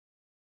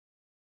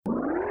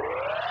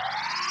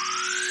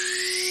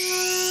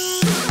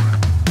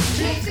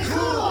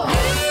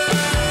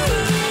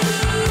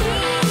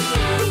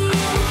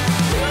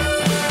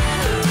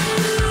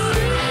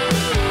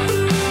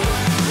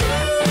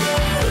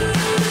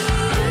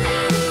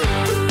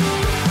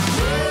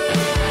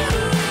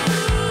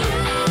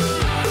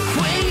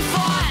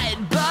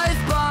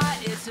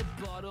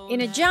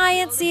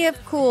giant sea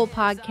of cool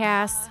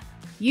podcasts.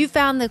 You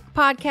found the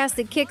podcast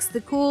that kicks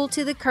the cool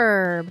to the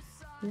curb.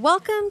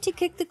 Welcome to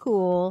Kick the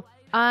Cool.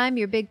 I'm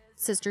your big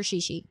sister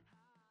Shishi.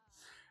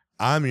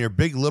 I'm your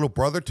big little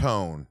brother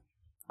Tone.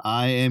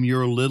 I am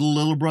your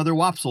little brother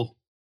Wopsle.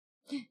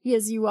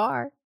 Yes, you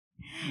are.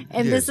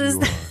 And Yes, this is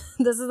you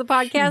are. this is the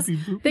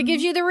podcast that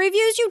gives you the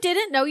reviews you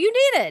didn't know you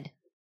needed.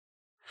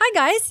 Hi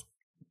guys.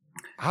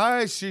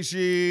 Hi,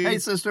 Shishi. Hey,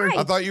 sister.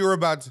 Hi. I thought you were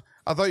about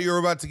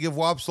to give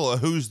Wopsle a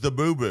who's the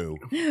boo boo.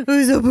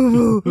 Who's a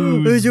boo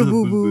boo? Who's the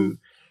boo-boo?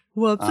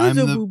 What's I'm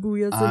a the- boo boo?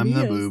 Yes, I'm he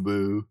the is.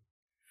 boo-boo.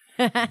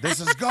 This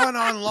has gone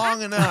on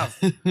long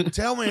enough.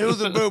 Tell me who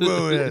the boo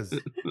boo is.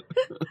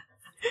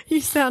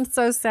 You sound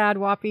so sad,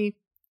 Whoppy.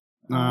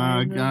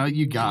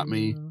 You got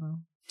me.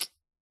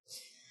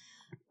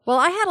 Well,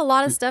 I had a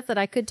lot of stuff that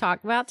I could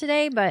talk about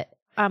today, but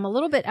I'm a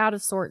little bit out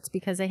of sorts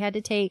because I had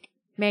to take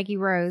Maggie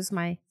Rose,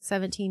 my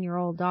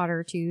 17-year-old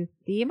daughter, to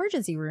the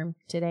emergency room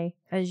today,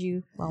 as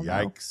you well know.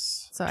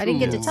 Yikes. So I didn't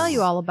get to tell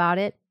you all about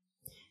it.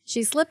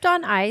 She slipped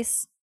on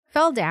ice,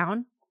 fell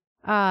down,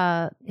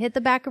 hit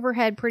the back of her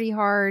head pretty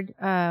hard,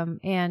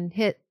 and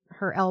hit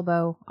her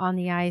elbow on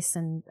the ice.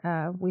 And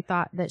we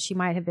thought that she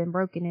might have been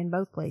broken in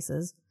both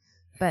places,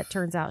 but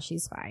turns out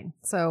she's fine.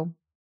 So,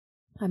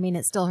 I mean,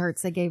 it still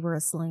hurts. They gave her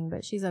a sling,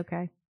 but she's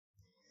okay.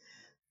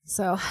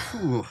 So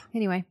Ooh.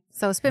 anyway,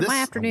 so I spent my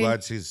I'm afternoon,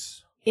 glad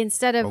she's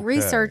instead of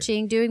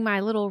okay. doing my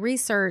little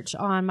research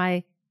on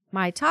my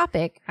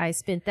topic, I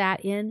spent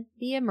that in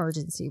the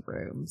emergency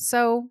room.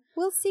 So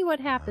we'll see what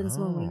happens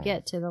when we Oh.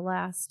 get to the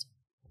last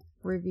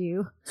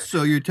review.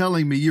 So you're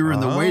telling me you were in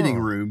the waiting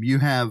Oh. room. You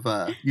have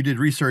you did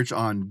research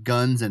on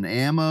guns and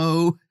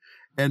ammo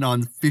and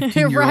on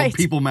 15-year-old Right.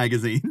 People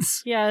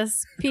magazines.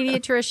 Yes,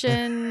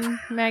 pediatrician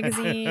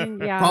magazine.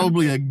 Yeah,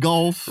 Probably a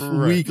golf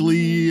Right.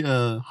 weekly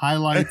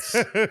highlights.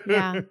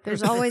 yeah.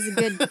 There's always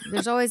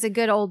a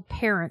good old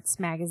parents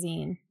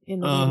magazine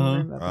in the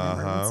waiting room of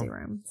the emergency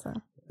room. So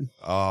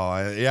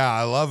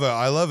I love it.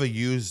 I love a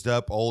used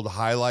up old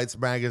highlights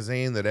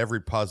magazine that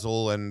every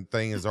puzzle and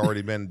thing has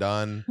already been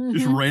done.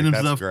 Just random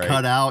That's stuff great.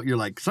 cut out. You're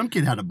like, some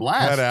kid had a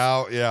blast. Cut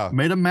out, yeah.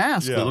 Made a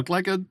mask Yeah. that looked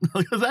like an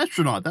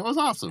astronaut. That was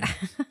awesome.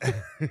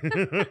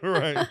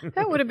 Right.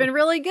 that would have been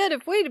really good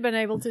if we'd have been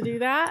able to do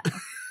that.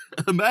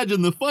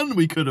 Imagine the fun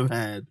we could have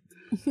had.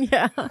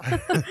 Yeah.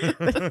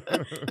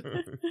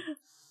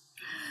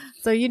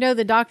 So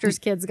the doctor's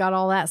kids got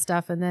all that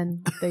stuff, and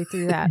then they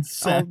threw that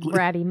Exactly. old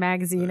bratty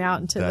magazine out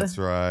into That's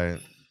right.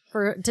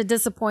 to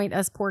disappoint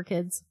us poor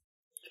kids.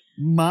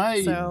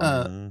 My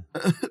So-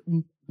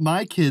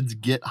 my kids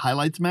get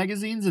highlights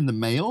magazines in the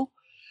mail,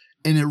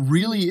 and it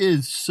really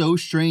is so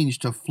strange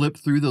to flip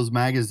through those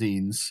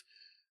magazines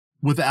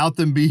without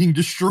them being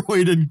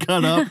destroyed and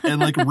cut up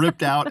and like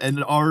ripped out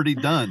and already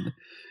done.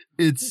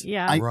 It's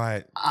Yeah.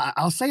 Right.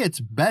 I'll say it's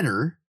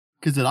better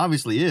because it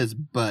obviously is,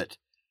 but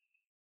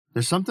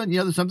there's something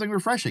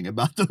refreshing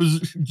about those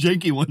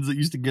janky ones that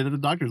used to get at a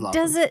doctor's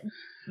office.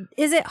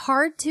 Is it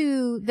hard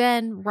to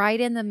then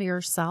write in them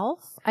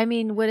yourself? I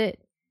mean,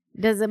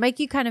 does it make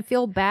you kind of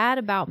feel bad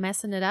about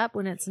messing it up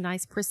when it's a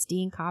nice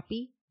pristine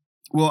copy?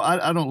 Well,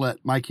 I don't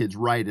let my kids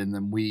write in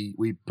them. We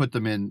put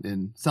them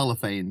in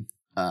cellophane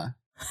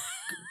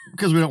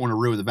because we don't want to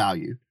ruin the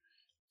value.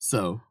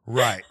 So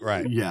Right.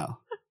 yeah.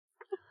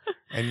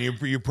 And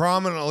you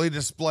prominently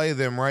display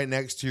them right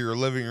next to your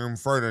living room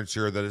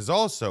furniture that is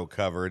also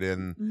covered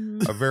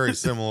in a very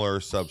similar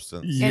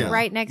substance. Yeah. And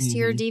right next to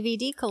your Mhm.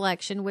 DVD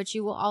collection, which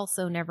you will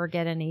also never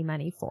get any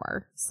money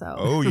for. So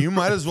Oh, you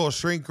might as well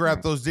shrink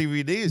wrap those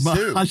DVDs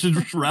too. I should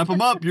just wrap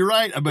them up. You're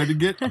right. I better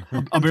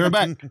I'll be right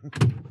back.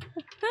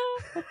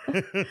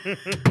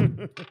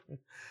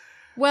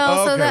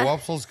 well, so okay, that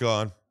Wopsle's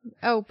gone.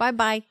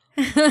 bye.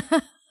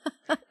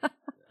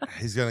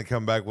 He's gonna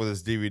come back with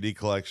his DVD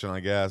collection, I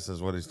guess,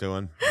 is what he's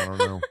doing. I don't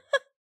know.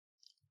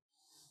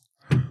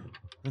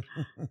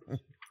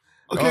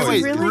 Okay, Oh, wait,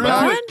 he's really real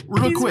gone? quick,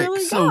 real He's quick.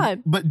 really So,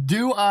 gone. but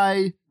do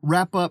I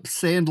wrap up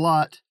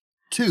Sandlot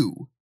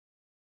 2?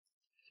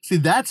 See,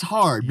 that's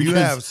hard You because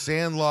have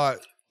Sandlot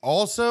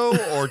also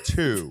or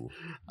two?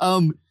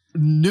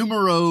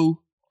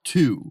 numero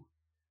 2.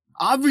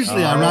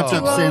 Obviously, I wrapped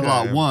up Oh,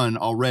 Sandlot okay. 1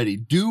 already.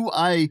 Do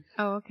I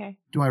Okay.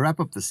 wrap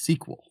up the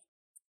sequel?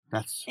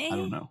 That's I Eh.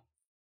 don't know.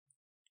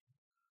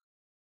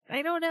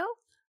 I don't know.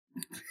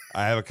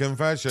 I have a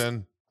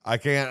confession. I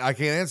can't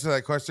answer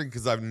that question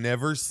because I've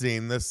never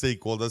seen the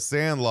sequel to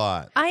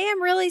Sandlot. I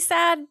am really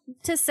sad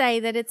to say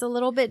that it's a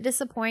little bit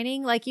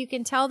disappointing. Like, you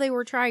can tell they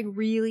were trying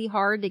really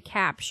hard to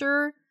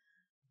capture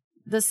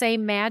the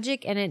same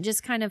magic, and it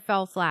just kind of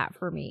fell flat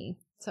for me.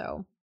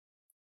 So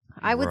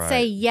I would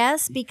say Right.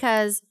 yes,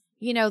 because,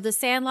 the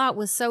Sandlot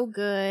was so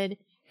good.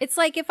 It's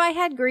like if I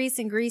had Grease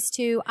and Grease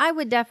 2, I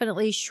would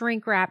definitely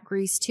shrink wrap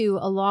Grease 2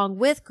 along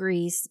with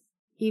Grease,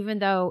 even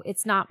though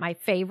it's not my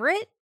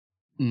favorite.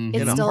 Mhm.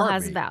 It In a still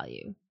has heartbeat.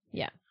 value.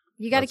 Yeah.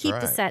 You got to That's keep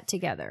the right. set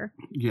together.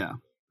 Yeah.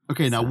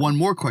 Okay, now So- one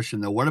more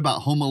question though. What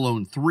about Home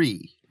Alone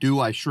 3? Do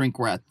I shrink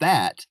wrap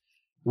that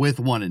with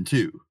 1 and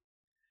 2?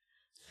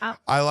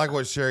 I like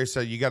what Sherry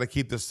said. You got to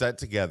keep the set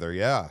together.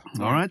 Yeah.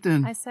 All right,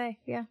 then. I say,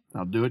 yeah.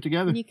 I'll do it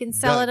together. And you can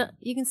sell it.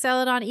 You can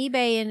sell it on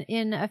eBay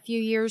in a few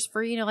years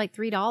for like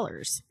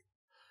 $3.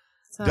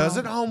 So,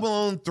 Doesn't Home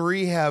Alone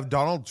 3 have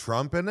Donald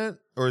Trump in it,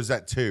 or is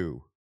that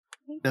 2?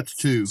 I think That's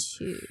it's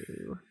 2.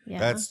 2. Yeah.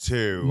 That's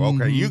 2.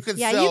 Mhm. Okay, you could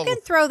yeah, sell. you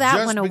can throw that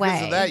just one because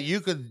away. of that,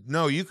 you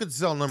could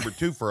sell number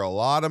 2 for a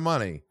lot of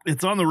money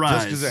It's on the just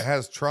rise. because it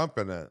has Trump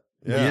in it.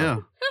 Yeah.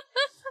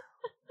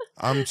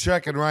 I'm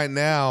checking right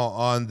now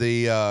on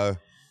the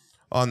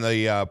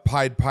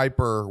Pied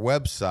Piper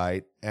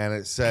website, and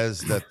it says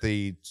that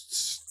the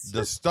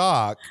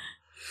stock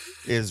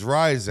is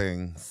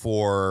rising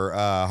for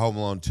Home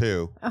Alone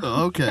 2.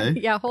 Oh, okay.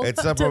 Yeah, hold It's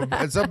up up. to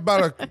that. It's up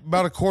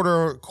about a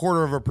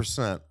quarter of a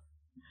percent.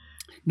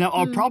 Now,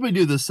 I'll probably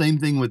do the same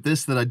thing with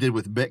this that I did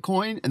with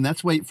Bitcoin, and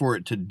that's wait for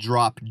it to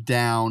drop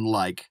down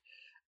like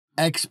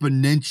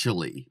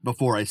exponentially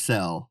before I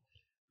sell,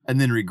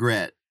 and then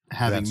regret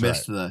having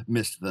That's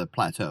missed the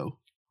plateau.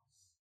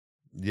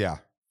 Yeah,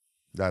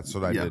 that's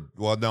what I Yeah. did.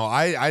 Well, no,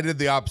 I did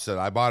the opposite.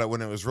 I bought it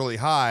when it was really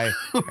high,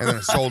 and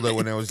then sold it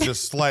when it was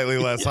just slightly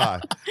less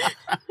high.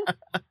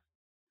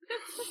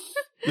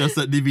 That's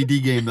that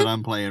DVD game that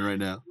I'm playing right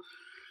now.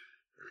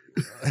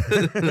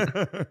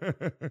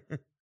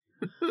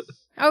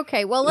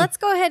 Okay, well, let's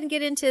go ahead and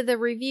get into the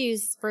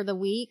reviews for the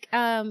week.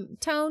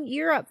 Tone,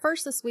 you're up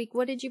first this week.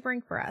 What did you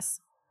bring for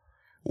us?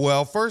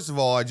 Well, first of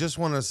all, I just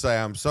want to say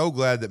I'm so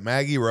glad that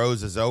Maggie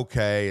Rose is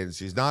okay, and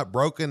she's not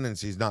broken, and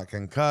she's not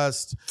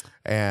concussed.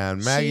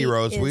 And Maggie She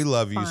Rose, we is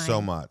love you so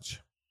fine.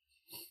 much.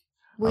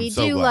 We I'm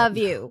so do glad. love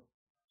you.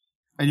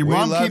 And your We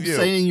mom love keeps you.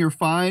 saying you're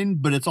fine,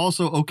 but it's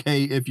also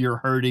okay if you're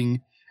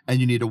hurting and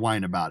you need to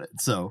whine about it.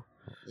 So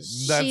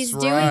That's She's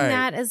right. doing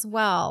that as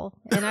well.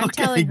 And I'm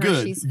Okay, telling her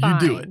good. she's You fine.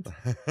 do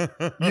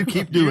it. You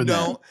keep doing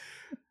that.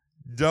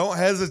 Don't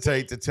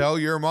hesitate to tell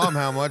your mom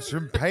how much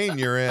pain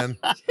you're in.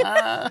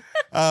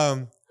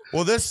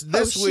 Well, this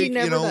she week,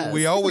 never does.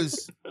 we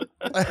always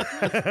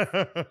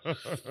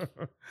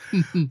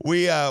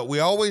we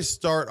always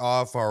start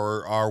off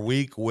our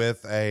week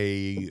with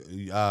a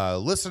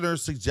listener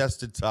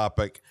suggested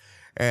topic,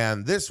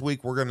 and this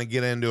week we're going to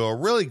get into a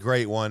really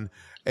great one.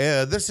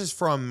 This is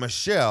from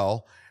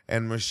Michelle,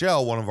 and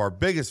Michelle, one of our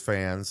biggest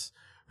fans,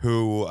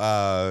 who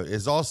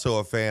is also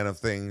a fan of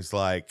things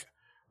like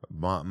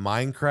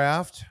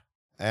Minecraft,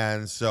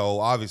 and so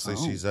obviously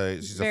she's a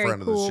Very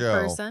friend cool of the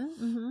show. person.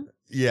 Mm-hmm.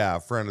 Yeah,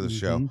 friend of the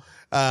show.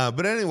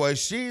 But anyway,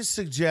 she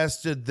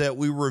suggested that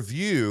we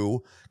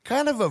review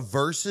kind of a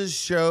versus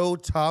show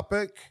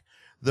topic.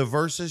 The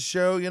versus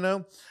show,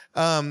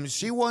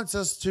 she wants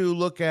us to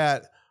look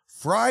at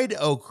fried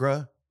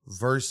okra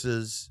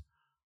versus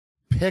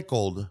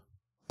pickled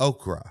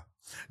okra.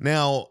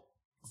 Now,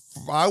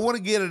 I want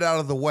to get it out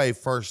of the way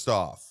first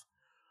off.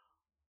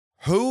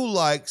 Who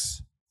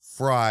likes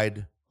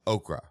fried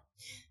okra?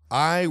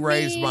 I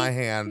raised my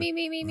hand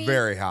Me.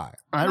 very high.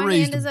 I My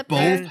raised hand is up both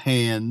there.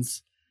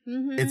 hands.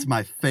 Mm-hmm. It's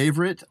my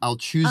favorite. I'll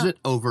choose it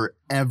over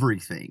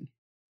everything.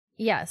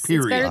 Yes,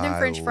 Period. it's better than I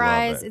French love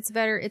fries. it. It's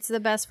better. It's the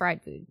best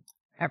fried food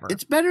ever.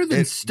 It's better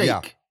than steak.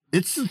 yeah.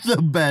 It's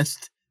the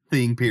best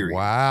thing, period.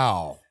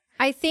 Wow.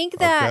 I think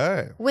that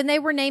Okay. when they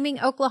were naming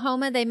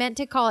Oklahoma, they meant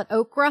to call it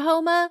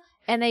Okrahoma,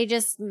 and they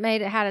just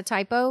had a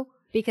typo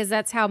because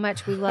that's how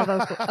much we love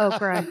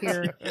okra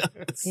here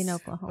in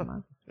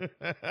Oklahoma.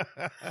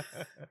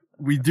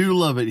 We do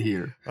love it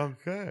here.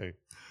 Okay.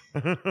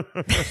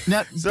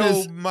 Now, So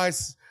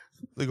does,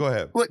 go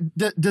ahead.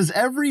 does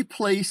every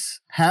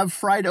place have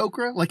fried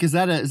okra? Like, is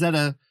that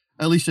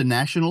at least a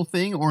national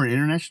thing or an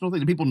international thing?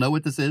 Do people know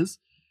what this is?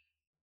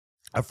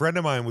 A friend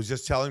of mine was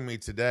just telling me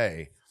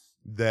today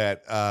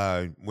that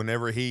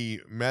whenever he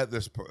met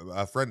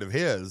a friend of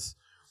his,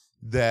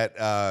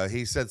 that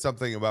he said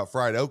something about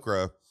fried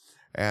okra,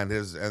 and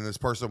this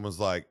person was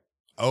like,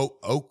 "Oh,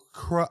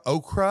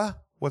 okra?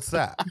 What's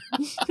that?"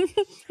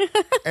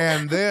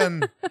 and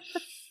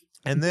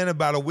then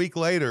about a week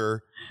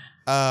later,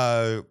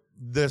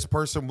 this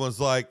person was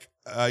like,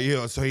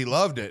 so he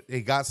loved it.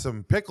 He got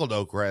some pickled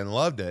okra and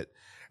loved it.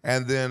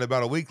 And then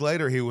about a week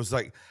later, he was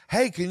like,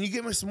 "Hey, can you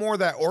get me some more of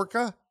that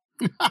orca?"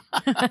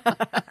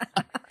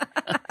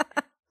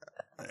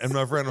 And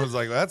my friend was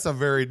like, "That's a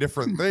very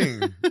different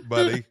thing,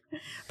 buddy."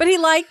 But he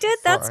liked it.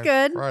 That's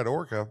good. Fried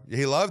orca.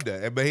 He loved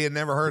it, but he had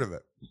never heard of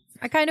it.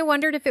 I kind of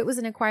wondered if it was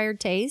an acquired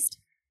taste,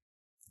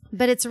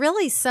 but it's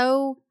really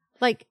so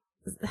like.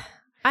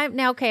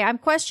 I'm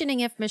questioning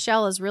if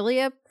Michelle is really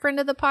a friend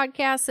of the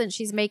podcast since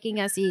she's making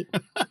us eat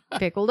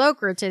pickled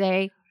okra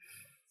today.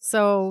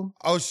 So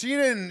she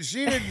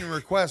didn't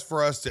request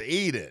for us to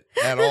eat it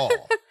at all.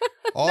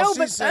 All No, she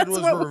but said that's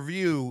was what-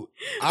 review.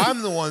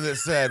 I'm the one that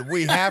said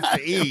we have to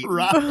eat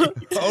Right.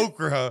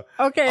 okra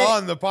okay,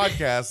 on the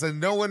podcast, and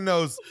no one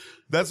knows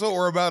that's what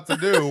we're about to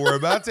do. We're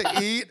about to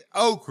eat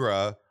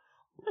okra,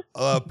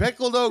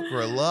 pickled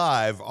okra,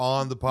 live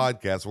on the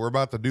podcast. We're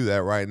about to do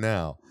that right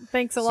now.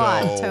 thanks a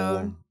lot, So,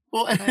 Tone.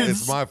 Well,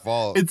 It's my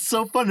fault. It's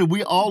so funny.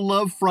 We all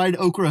love fried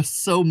okra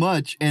so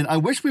much, and I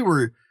wish we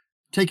were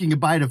taking a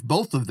bite of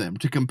both of them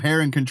to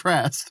compare and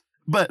contrast.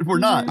 but we're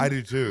not. I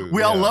do too.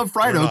 We all yeah. love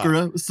fried We're not.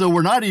 okra, so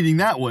we're not eating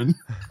that one.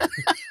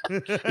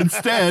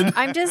 Instead,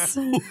 I'm just,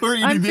 we're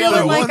eating I'm the feeling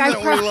other The one. like one I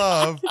that pro- we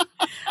love.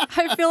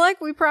 I feel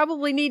like we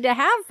probably need to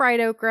have fried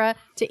okra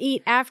to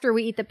eat after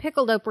we eat the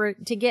pickled okra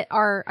to get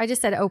I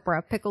just said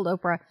pickled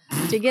okra,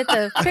 to get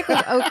the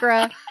pickled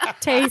okra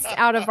taste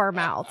out of our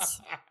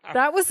mouths.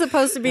 That was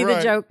supposed to be the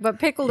Right. joke, but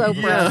pickled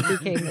okra Yeah.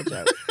 became the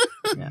joke.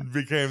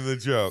 Became the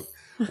joke.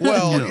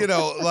 Well, Yeah. you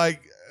know,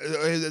 like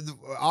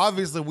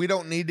obviously we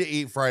don't need to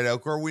eat fried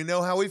okra. We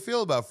know how we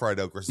feel about fried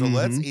okra. So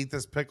let's eat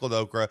this pickled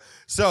okra.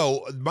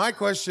 So my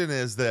question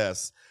is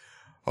this.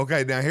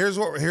 Okay, now here's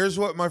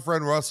what my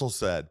friend Russell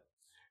said.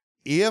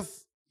 If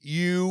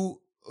you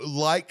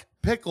like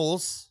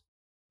pickles,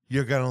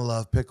 you're going to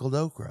love pickled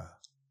okra.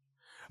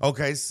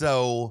 Okay,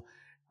 so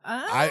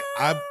I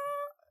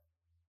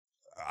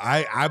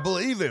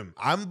believe him.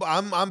 I'm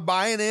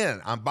buying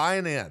in. I'm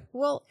buying in.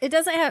 Well,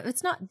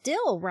 it's not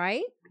dill,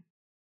 right?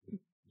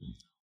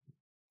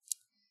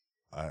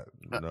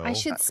 No. I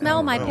should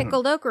smell my know.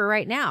 pickled okra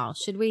right now.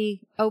 Should we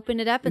open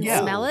it up and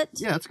Yeah. smell it?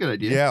 Yeah, that's a good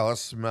idea. Yeah,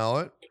 let's smell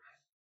it.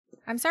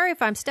 I'm sorry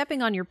if I'm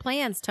stepping on your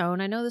plans, Tone.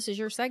 I know this is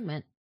your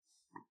segment.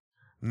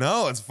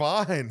 No, it's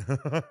fine.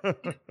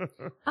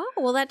 Oh,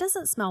 well, that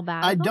doesn't smell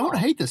bad. I at don't all.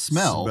 hate the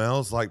smell.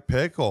 Smells like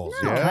pickles.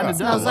 No, Yeah, it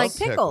smells I like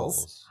love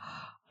pickles.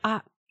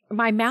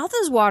 My mouth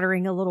is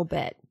watering a little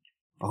bit.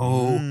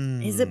 Oh,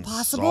 Is it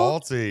possible?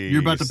 Salty.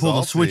 you're about to pull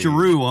the salty.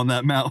 switcheroo on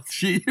that mouth.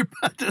 You're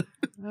about to.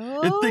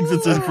 It thinks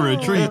it's in for a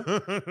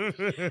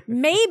treat.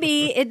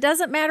 Maybe it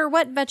doesn't matter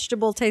what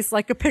vegetable tastes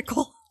like a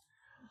pickle.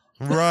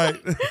 Right.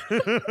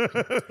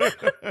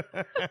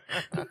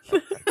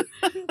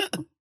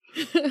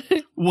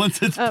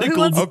 Once it's Who pickled,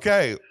 wants-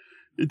 Okay.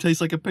 it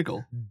tastes like a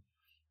pickle.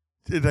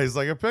 It tastes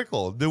like a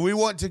pickle. Do we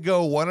want to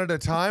go one at a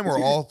time or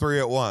all three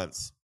at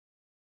once?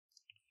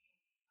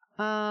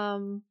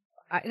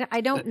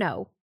 I don't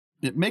know.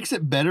 It makes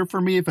it better for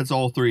me if it's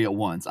all three at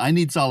once. I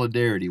need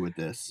solidarity with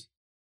this.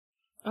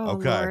 Oh,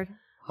 Okay. Lord.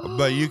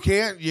 But you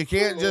can't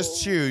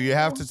just chew. You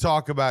have to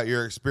talk about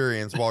your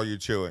experience while you're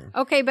chewing.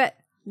 Okay, but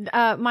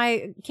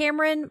my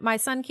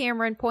son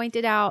Cameron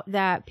pointed out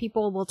that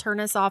people will turn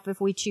us off if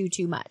we chew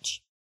too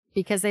much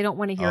because they don't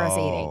want to hear us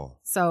eating. Oh.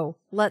 So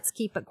let's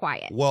keep it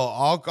quiet. Well,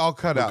 I'll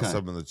cut out Okay.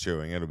 some of the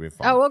chewing. It'll be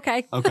fine. Oh,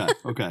 okay. Okay.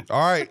 Okay. All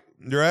right.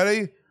 You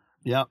ready?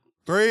 Yep.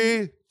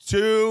 3,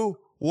 2,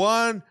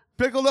 1.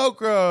 Pickled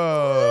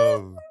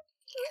okra.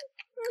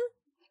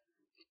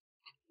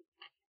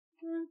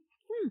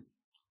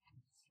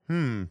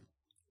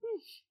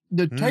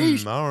 The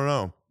taste. I don't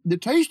know. The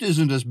taste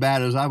isn't as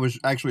bad as I was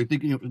actually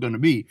thinking it was going to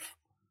be.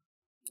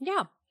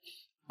 Yeah,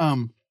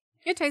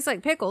 It tastes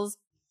like pickles.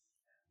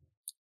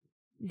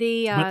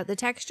 The But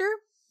texture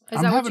is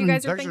I'm that what having you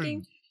guys are texture-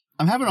 thinking?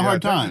 I'm having a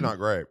hard texture's time. not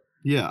great.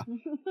 Yeah.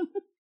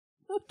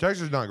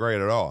 Texture's not great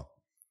at all.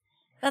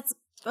 That's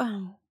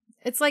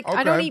it's like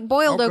I don't Okay, eat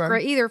boiled okay.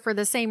 okra either for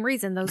the same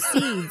reason. Those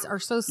seeds are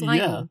so slimy.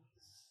 Yeah.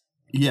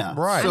 Yeah.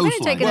 Right. So I'm gonna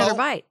take slimy. another Well,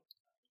 bite.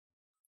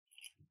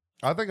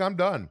 I think I'm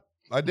done.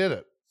 I did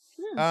it.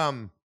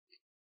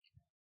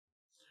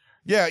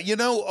 Yeah,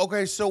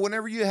 okay, so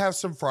whenever you have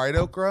some fried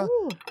okra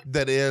Ooh.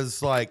 that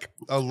is like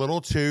a little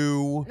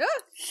too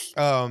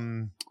Oh,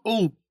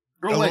 a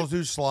wait. little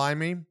too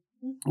slimy.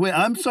 Wait,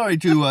 I'm sorry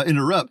to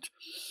interrupt.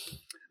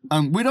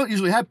 We don't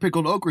usually have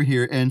pickled okra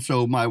here, and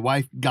so my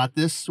wife got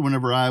this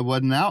whenever I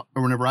wasn't out,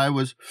 or whenever I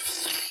was,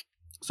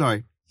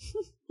 sorry,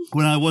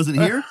 when I wasn't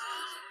here.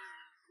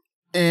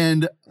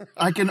 And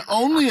I can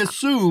only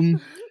assume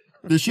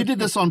that she did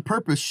this on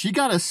purpose. She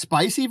got a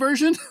spicy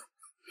version,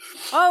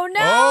 Oh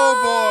no!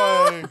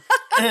 Oh boy.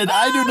 and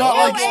I do not Oh,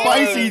 like boy.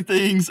 spicy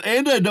things,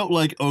 and I don't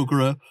like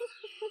okra.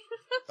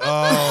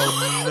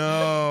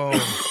 Oh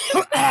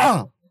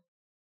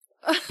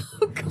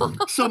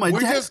So no. my We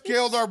ta- just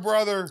killed our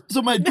brother.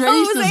 so my No,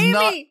 taste it was is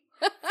not Amy.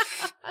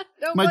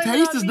 Don't my blame it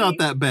taste on is me. not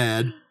that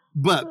bad,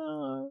 but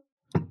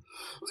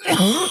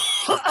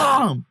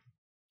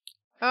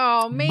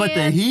Oh man! but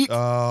the heat,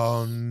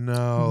 Oh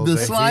no. the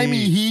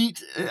slimy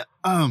heat. heat,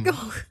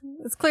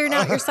 It's clearing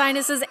out your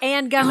sinuses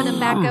and gumming them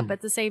back up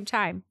at the same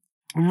time.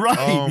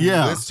 right?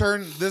 Yeah.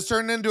 This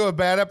turned into a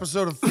bad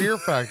episode of Fear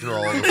Factor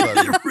all of a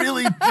sudden. It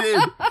really did.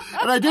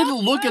 And I didn't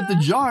look at the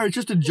jar. It's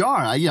just a jar.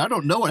 I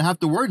don't know what half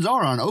the words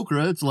are on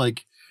okra. It's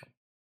like,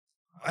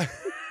 I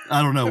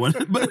don't know what.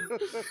 But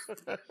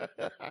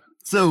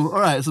so, all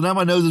right. So now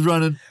my nose is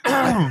running.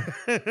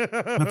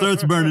 My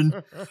throat's burning.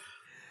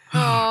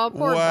 Oh,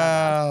 poor.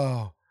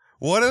 Wow.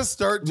 What a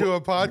start to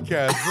a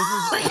podcast.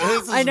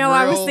 This is I know.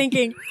 I was real-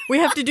 thinking we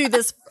have to do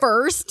this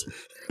first.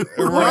 What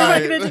am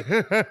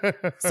I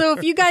Right. So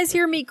if you guys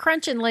hear me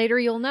crunching later,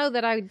 you'll know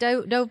that I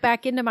dove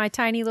back into my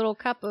tiny little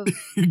cup of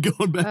You're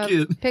going back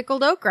in.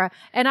 pickled okra.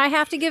 And I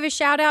have to give a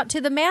shout out to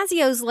the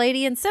Mazio's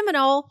lady in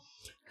Seminole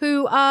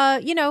who,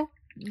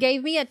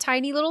 gave me a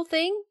tiny little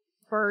thing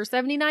for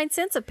 79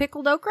 cents of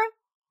pickled okra.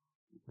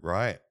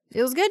 Right.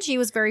 It was good. She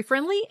was very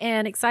friendly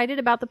and excited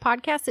about the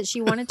podcast that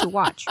she wanted to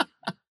watch.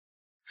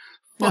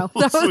 No,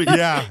 Oh, sweet.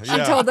 Yeah, she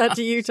yeah. told that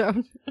to you,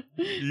 Tone.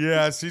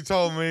 Yeah, she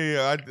told me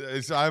I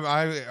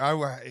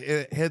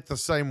hit the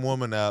same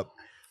woman up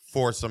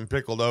for some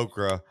pickled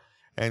okra,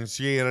 and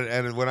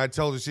when I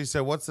told her, she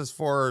said, "What's this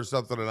for?" or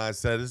something, and I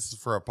said, "This is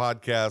for a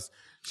podcast."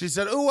 She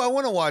said, "Ooh, I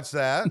want to watch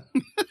that,"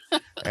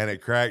 and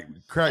it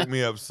cracked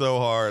me up so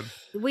hard.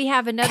 We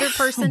have another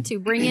person to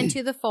bring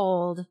into the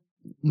fold.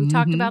 We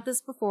talked Mhm. about this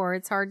before.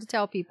 It's hard to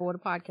tell people what a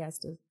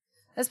podcast is,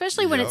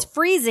 especially when Yep. it's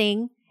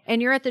freezing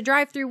and you're at the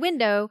drive-through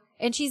window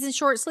and she's in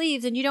short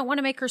sleeves and you don't want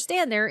to make her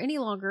stand there any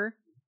longer.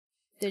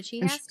 Then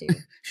she has to.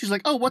 She's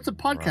like, "Oh, what's a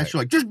podcast?" Right.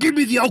 You're like, "Just give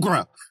me the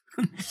okra."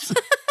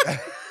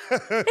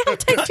 It'll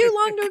take too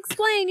long to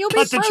explain. You'll be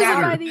Cut the frozen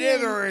chatter. by the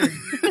end.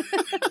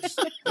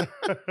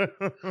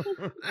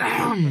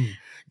 Dithering.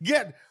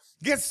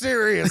 Get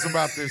serious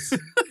about this.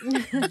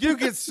 You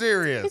get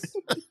serious.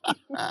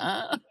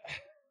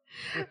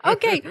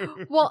 Okay,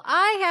 well,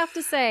 I have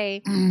to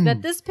say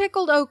that this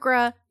pickled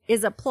okra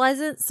is a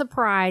pleasant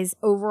surprise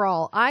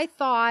overall. I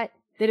thought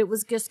that it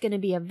was just going to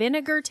be a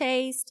vinegar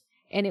taste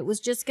and it was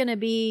just going to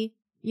be,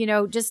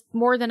 just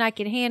more than I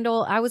could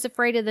handle. I was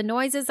afraid of the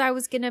noises I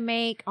was going to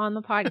make on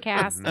the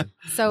podcast.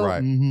 So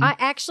Right. Mhm. I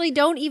actually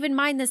don't even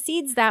mind the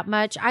seeds that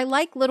much. I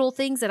like little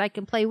things that I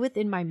can play with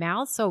in my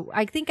mouth. So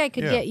I think I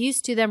could Yeah. get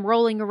used to them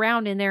rolling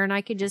around in there and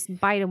I could just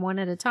bite them one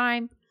at a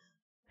time.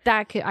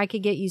 I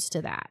could get used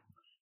to that.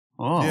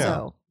 Oh, Yeah.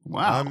 So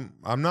wow.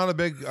 I'm not a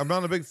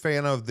big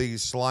fan of the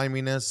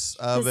sliminess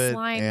of The it,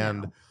 slime,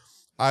 and no.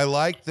 I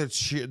like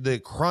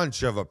the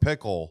crunch of a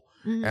pickle,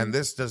 Mhm. and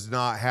this does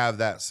not have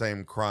that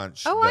same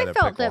crunch. Oh, that I a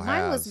felt pickle that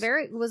mine has.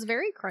 was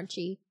very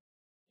crunchy.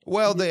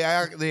 Well.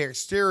 The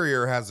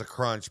exterior has a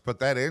crunch, but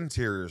that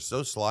interior is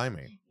so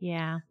slimy.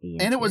 Yeah,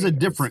 And it was a interior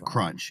different slime.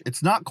 crunch.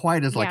 It's not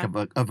quite as like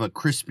Yeah. of a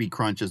crispy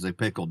crunch as a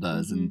pickle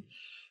does. And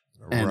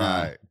And,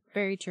 Right.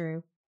 Very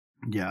true.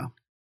 yeah.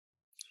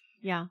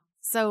 Yeah.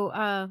 So,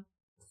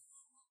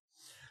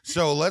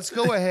 So let's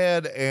go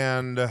ahead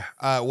and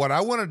what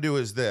I want to do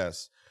is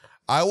this.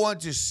 I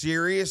want to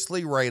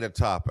seriously rate a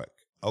topic.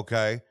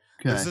 Okay.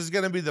 This Okay. is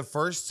going to be the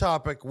first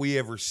topic we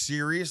ever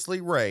seriously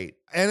rate.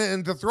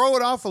 And to throw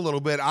it off a little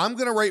bit, I'm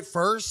going to rate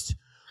first.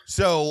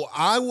 So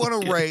I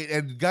want to rate,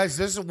 and guys,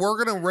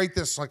 we're going to rate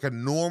this like a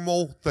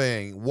normal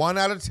thing, 1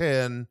 out of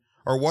 10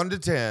 or 1 to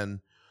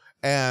 10.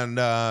 And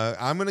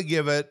I'm going to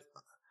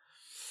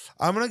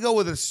go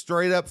with a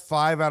straight up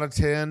 5 out of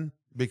 10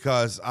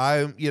 because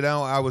I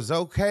was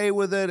okay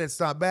with it. It's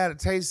not bad. It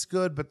tastes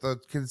good, but the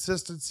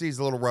consistency is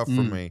a little rough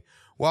for me.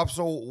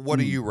 Wopsle, what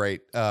do you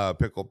rate your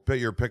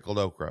pickled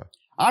okra?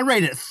 I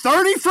rate it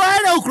 30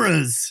 fried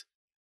okras.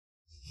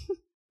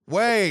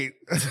 Wait.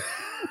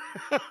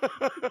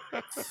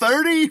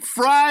 30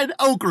 fried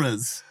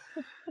okras.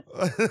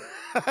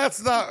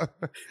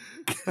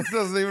 That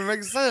doesn't even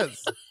make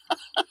sense.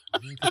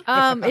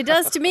 it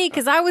does to me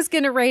because I was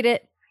going to rate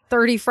it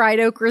 30 fried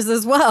okras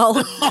as well.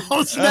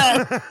 Oh,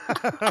 snap.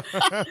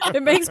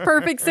 It makes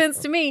perfect sense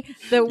to me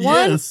that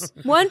Yes.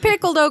 one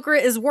pickled okra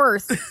is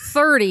worth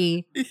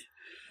 30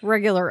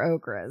 regular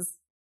okras.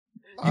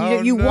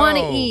 You want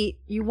to eat.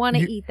 You want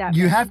to eat that.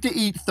 You bad. have to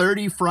eat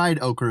 30 fried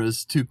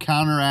okras to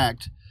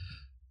counteract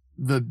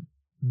the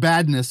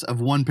badness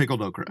of one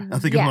pickled okra. I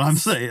think is what I'm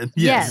Yes. saying.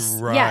 Yes,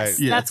 Right. yes,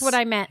 Yes. that's what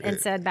I meant and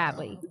said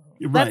badly.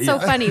 Right, That's so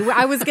yeah. funny.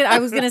 I was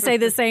gonna say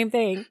the same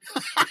thing.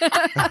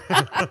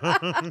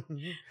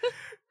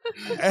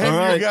 And All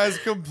right. you guys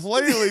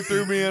completely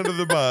threw me under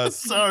the bus.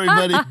 Sorry,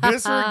 buddy.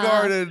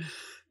 Disregarded.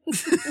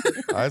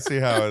 I see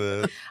how it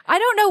is. I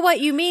don't know what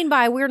you mean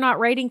by we're not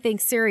rating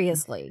things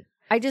seriously.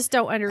 I just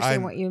don't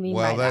understand what you mean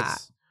by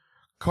that.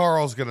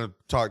 Carl's gonna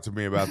talk to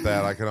me about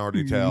that. I can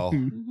already tell.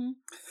 Mhm.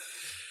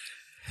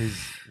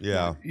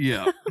 Yeah.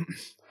 Yeah.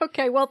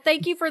 Okay, well,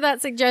 thank you for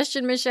that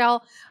suggestion,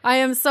 Michelle. I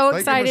am so Thank you,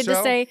 excited to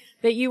Michelle. say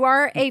that you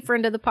are a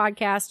friend of the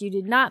podcast. You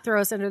did not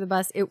throw us under the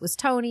bus. It was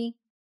Tony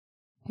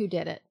who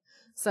did it.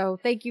 So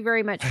thank you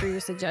very much for your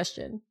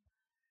suggestion.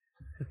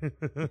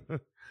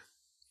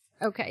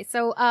 Okay,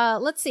 so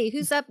let's see.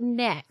 Who's up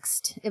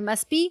next? It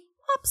must be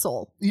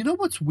Wopsle. You know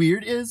what's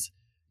weird is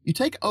you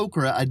take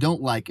okra, I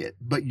don't like it,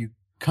 but you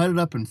cut it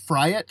up and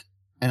fry it,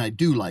 and I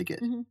do like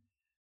it. Mhm.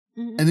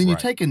 Mhm. And then you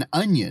Right. take an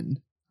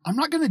onion. I'm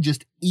not going to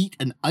just eat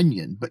an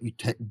onion, but you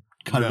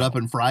cut it No. up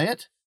and fry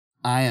it.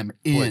 I am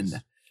in. Please.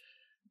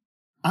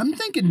 I'm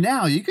thinking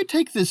now you could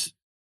take this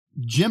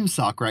gym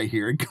sock right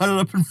here and cut it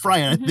up and fry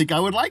it. Mhm. I think I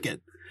would like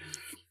it.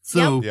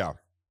 So Yeah.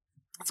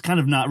 it's kind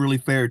of not really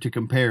fair to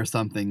compare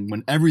something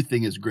when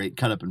everything is great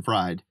cut up and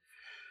fried.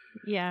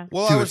 Yeah.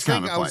 Well, To I its was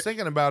thinking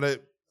counterpart. about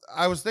it.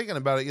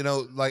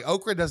 Like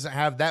okra doesn't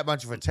have that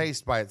much of a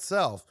taste by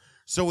itself.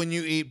 So when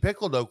you eat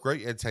pickled okra,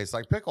 it tastes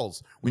like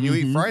pickles. When you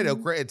eat Mhm. fried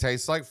okra, it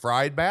tastes like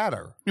fried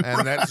batter,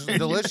 and that's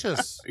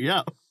delicious.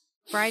 Yeah,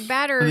 Fried I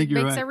batter think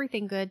you're makes right.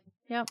 everything good.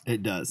 Yep.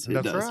 it does. It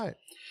That's does. right.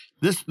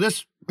 This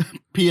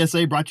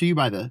PSA brought to you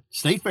by the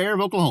State Fair of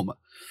Oklahoma.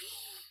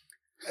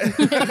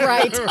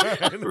 Right.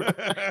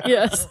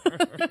 Yes.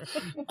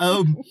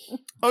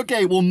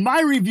 Okay, well,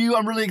 my review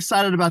I'm really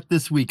excited about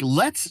this week.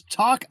 Let's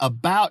talk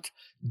about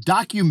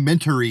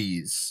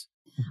documentaries.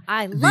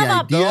 I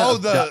love idea-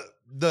 Yeah.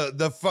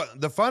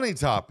 The funny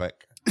topic.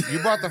 You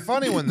brought the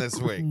funny one this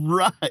week.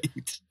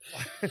 Right.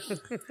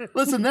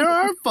 Listen, there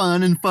are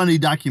fun and funny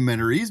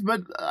documentaries,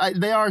 but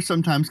they are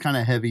sometimes kind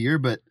of heavier.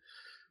 But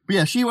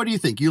yeah, She, what do you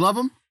think? You love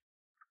them?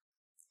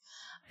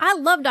 I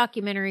love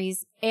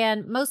documentaries,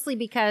 and mostly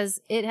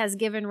because it has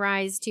given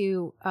rise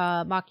to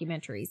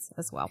mockumentaries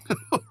as well.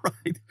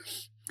 Right.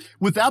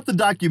 Without the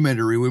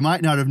documentary, we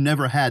might not have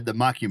never had the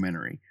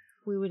mockumentary.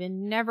 We would have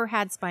never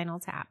had Spinal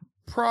Tap.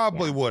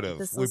 Probably Yeah, would have.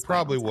 this We was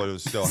probably Spinal would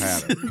have still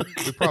had him.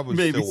 We probably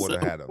Maybe still would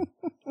have so. had him.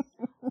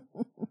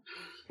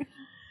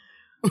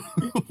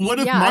 What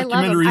if Yeah, I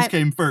love 'em. mockumentaries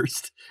came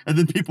first? And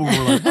then people were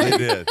like, They hey,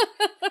 did.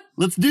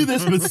 let's do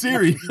this, but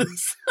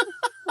serious.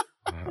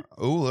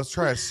 Ooh, let's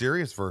try a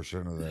serious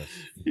version of this.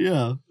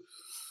 Yeah.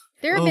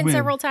 There have Oh, been man.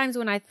 several times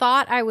when I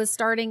thought I was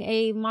starting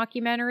a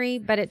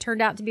mockumentary, but it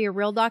turned out to be a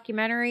real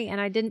documentary,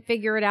 and I didn't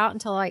figure it out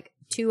until like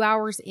 2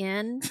 hours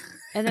in.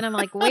 And then I'm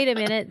like, wait a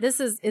minute, is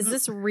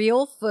this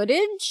real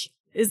footage?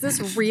 Is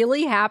this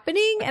really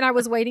happening? And I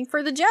was waiting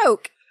for the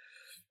joke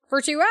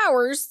for 2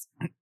 hours.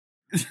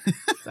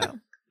 So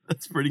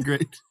That's pretty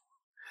great.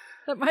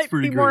 that might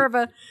pretty be more of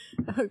a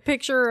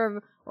picture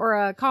of or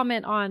a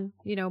comment on,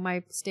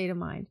 my state of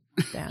mind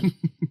than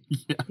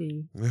Yeah.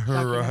 the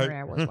documentary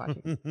I was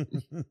watching.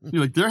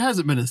 You're like, there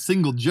hasn't been a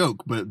single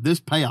joke, but this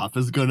payoff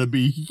is going to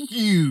be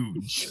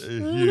huge.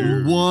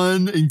 Huge.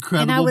 One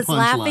incredible And I was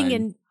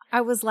punchline.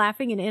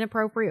 laughing in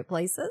inappropriate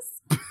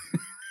places.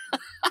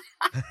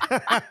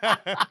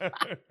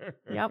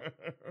 Yep.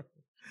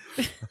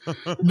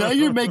 Now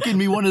you're making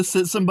me want to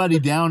sit somebody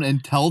down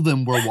and tell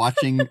them we're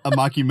watching a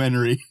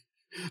mockumentary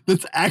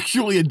that's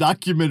actually a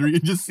documentary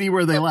and just see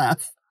where they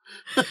laugh.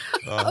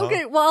 Uh-huh.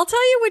 Okay, well, I'll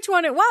tell you which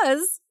one it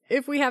was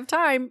if we have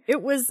time.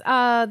 It was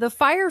the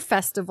Fire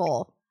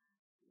Festival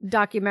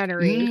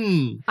documentary.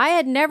 Mm. I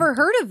had never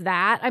heard of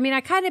that. I mean,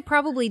 I kind of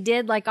probably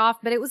did but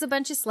it was a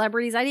bunch of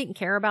celebrities. I didn't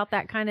care about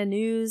that kind of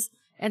news.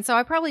 And so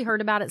I probably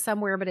heard about it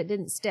somewhere, but it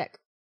didn't stick.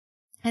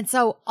 And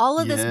so all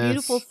of this Yes.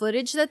 beautiful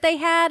footage that they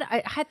had,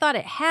 I thought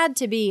it had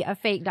to be a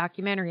fake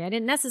documentary. I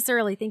didn't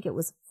necessarily think it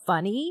was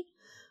funny,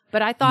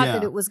 but I thought Yeah.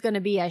 that it was going to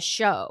be a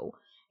show.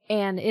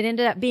 And it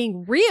ended up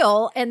being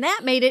real, and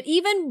that made it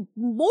even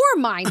more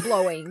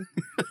mind-blowing.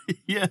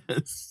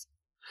 Yes.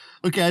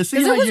 Okay, I see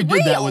 'Cause it how was you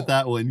did that real. with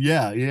that one.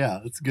 Yeah,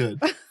 that's good.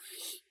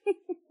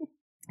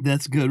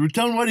 That's good. Well,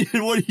 Tone, what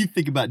do you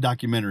think about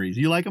documentaries?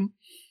 You like them?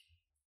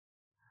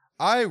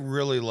 I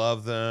really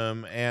love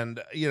them,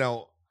 and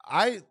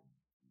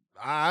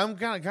I'm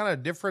kind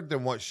of different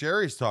than what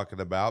Sherry's talking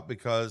about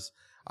because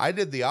I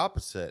did the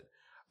opposite.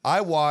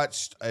 I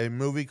watched a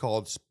movie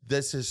called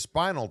This Is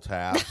Spinal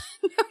Tap,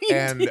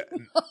 and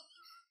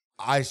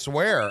I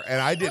swear,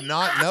 and I did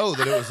not know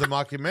that it was a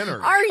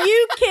mockumentary. Are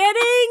you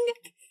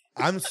kidding?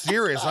 I'm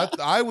serious.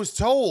 I was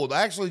told,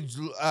 actually,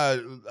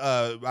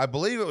 I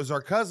believe it was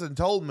our cousin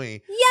told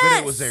me that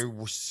it was Yes.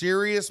 a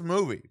serious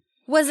movie.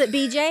 Was it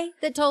BJ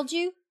that told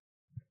you?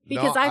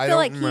 Because No, I feel don't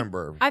like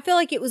remember. I feel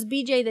like it was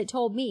BJ that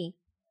told me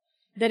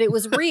that it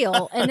was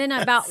real. And then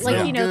about So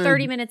good.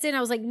 30 minutes in, I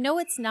was like, no,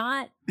 it's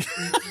not.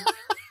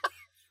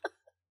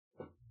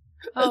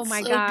 Oh That's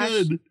my so gosh.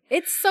 good.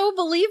 It's so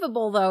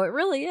believable though. It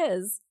really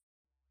is.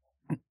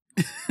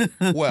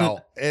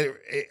 Well,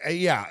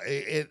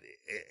 it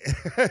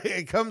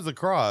comes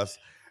across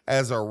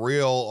as a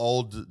real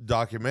old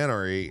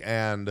documentary,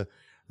 and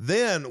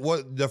then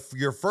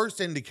your first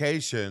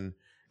indication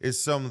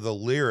is some of the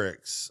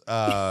lyrics,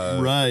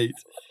 Right.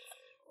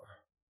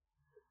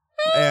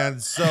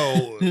 and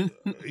so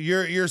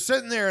you're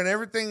sitting there, and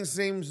everything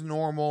seems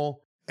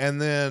normal,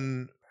 and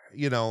then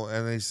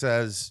and he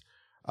says,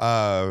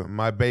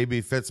 "My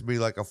baby fits me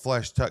like a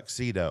flesh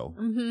tuxedo."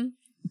 Mm-hmm.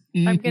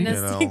 I'm going You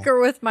to know. sink her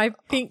with my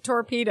pink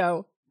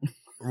torpedo.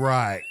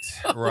 Right,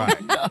 right.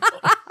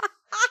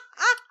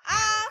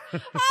 Oh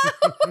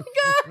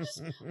gosh.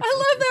 I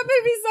love that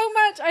movie so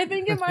much. I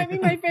think it might be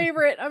my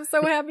favorite. I'm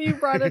so happy you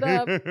brought it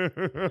up.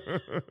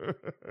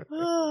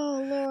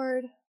 Oh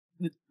Lord.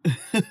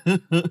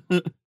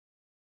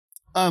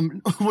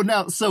 Well,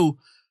 now, so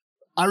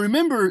I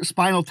remember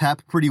Spinal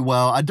Tap pretty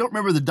well. I don't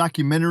remember the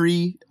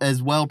documentary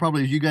as well,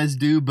 probably as you guys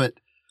do, but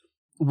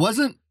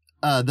wasn't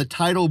the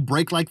title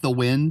Break Like the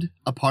Wind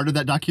a part of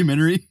that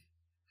documentary?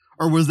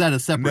 Or was that a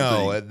separate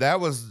No, thing?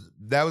 that was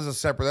a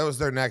separate. That was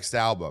their next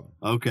album.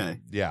 Okay.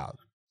 Yeah,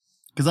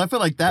 Because I feel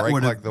like that Break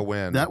would Like have the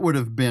Wind. that would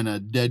have been a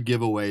dead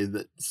giveaway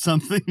that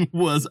something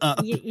was up.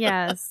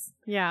 Yes.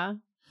 Yeah.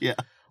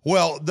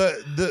 Well,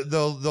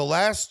 the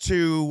last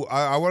two,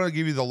 I want to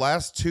give you the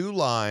last two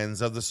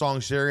lines of the song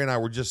Sherry and I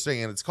were just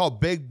singing. It's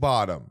called Big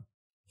Bottom.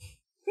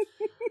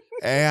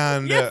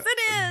 And Yes, it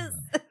is.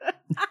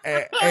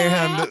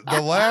 and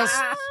the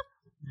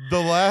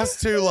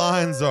last two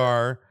lines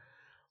are,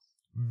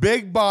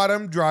 Big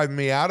Bottom drive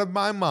me out of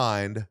my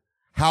mind.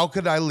 How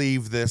could I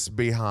leave this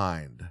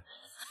behind?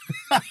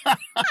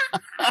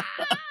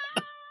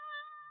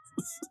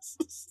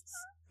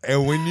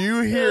 And when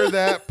you hear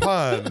that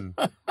pun,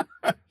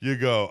 you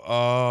go,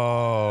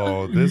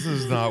 oh, this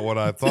is not what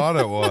I thought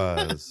it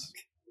was.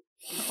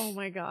 Oh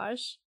my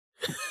gosh.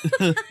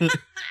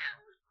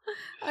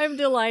 I'm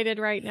delighted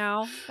right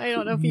now. I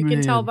don't know if you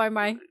can tell by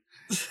my,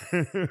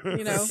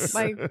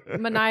 my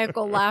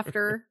maniacal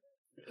laughter,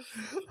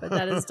 but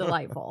that is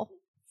delightful.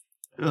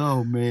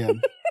 Oh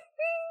man.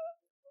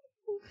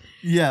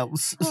 Yeah,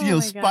 Oh my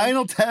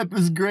Spinal Tap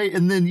is great,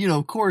 and then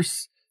of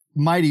course,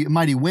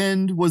 Mighty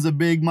Wind was a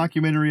big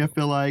mockumentary. I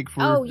feel like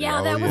for Oh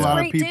yeah, that Oh, was yeah. a lot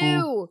great of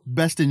people. too.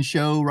 Best in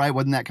Show, right?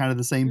 Wasn't that kind of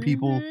the same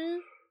people? Mhm.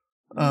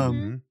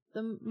 Um,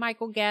 The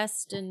Michael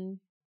Guest and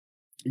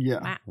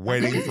yeah.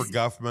 Waiting for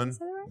Guffman. Is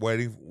that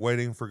right?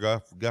 Waiting for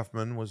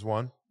Guffman was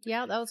one.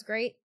 Yeah, that was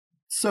great.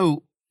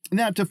 So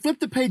now to flip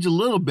the page a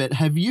little bit,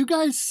 have you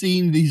guys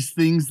seen these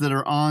things that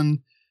are on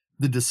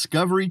the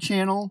Discovery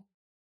Channel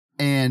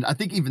and I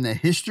think even the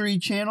History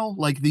Channel,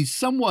 like these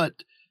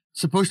somewhat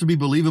supposed to be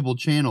believable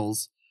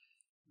channels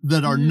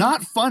that are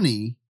not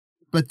funny,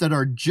 but that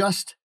are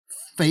just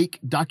fake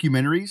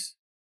documentaries?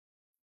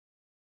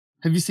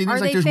 Have you seen these? Are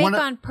Like they there's fake one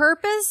on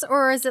purpose,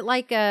 or is it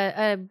like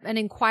an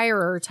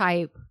Inquirer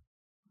type?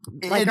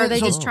 Like, are they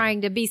just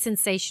trying to be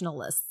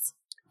sensationalists?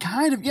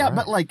 kind of, yeah,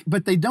 Right.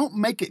 but they don't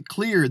make it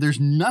clear. There's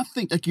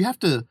nothing, like you have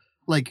to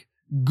like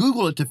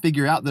Google it to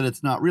figure out that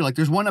it's not real. Like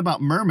there's one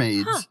about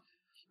mermaids,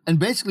 and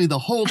basically the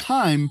whole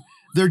time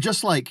they're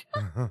just like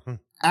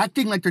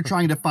acting like they're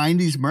trying to find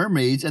these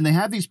mermaids, and they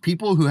have these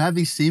people who have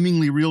these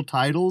seemingly real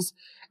titles,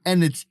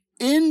 and it's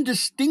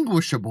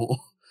indistinguishable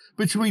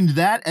between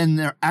that and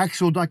their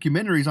actual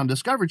documentaries on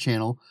Discovery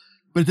Channel.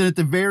 But then at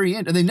the very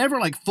end, and they never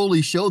like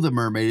fully show the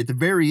mermaid. At the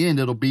very end,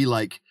 it'll be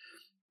like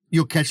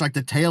you'll catch like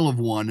the tail of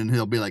one, and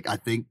he'll be like, "I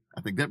think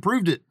that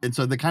proved it." And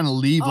so they kind of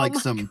leave like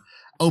some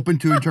open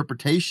to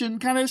interpretation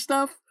kind of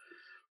stuff.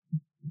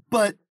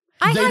 But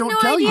I they had don't no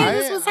tell idea you.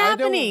 this was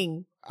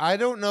happening. I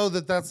don't know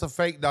that that's a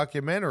fake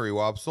documentary,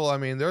 Wopsle. I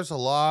mean, there's a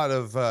lot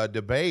of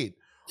debate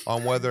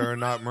on whether or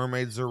not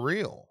mermaids are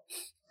real.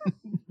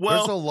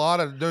 There's a lot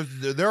of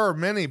there are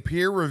many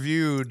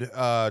peer-reviewed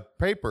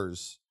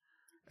papers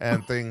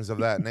and things of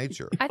that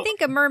nature. I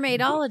think a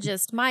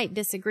mermaidologist might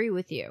disagree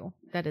with you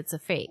that it's a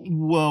fake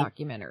Well,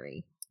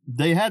 documentary.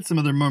 they had some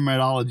other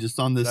mermaidologists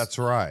on this That's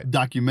right.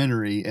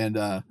 documentary, and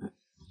I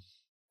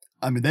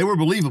mean they were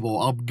believable.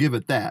 I'll give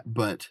it that.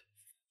 But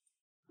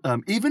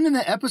even in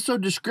the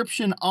episode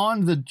description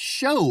on the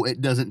show,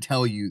 it doesn't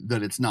tell you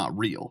that it's not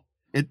real.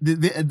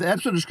 The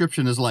episode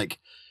description is like,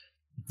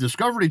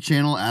 Discovery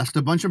Channel asked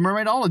a bunch of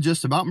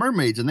mermaidologists about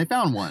mermaids, and they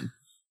found one.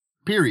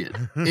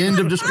 Period. End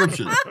of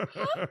description.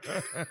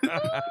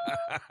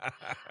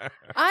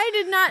 I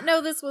did not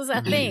know this was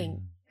a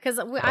thing because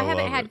I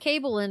haven't had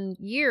cable in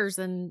years.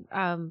 And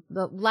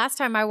the last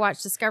time I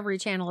watched Discovery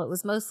Channel, it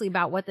was mostly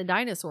about what the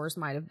dinosaurs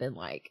might have been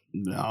like.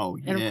 No,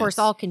 And of course,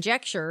 all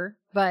conjecture,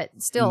 but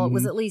still, it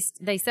was at least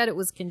they said it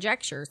was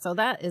conjecture. So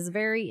that is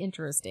very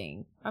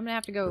interesting. I'm going to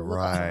have to go look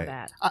at some of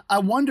that. I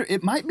wonder,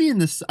 it might be in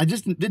this, I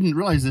just didn't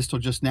realize this till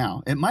just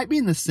now. It might be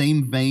in the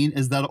same vein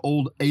as that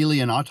old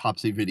alien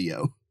autopsy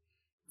video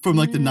from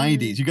like the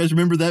 90s. You guys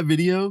remember that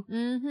video?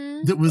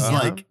 Mm-hmm. That was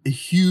like a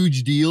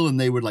huge deal, and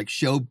they would like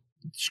show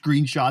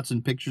screenshots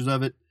and pictures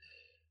of it.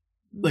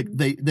 Like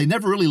they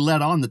never really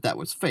let on that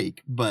was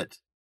fake, but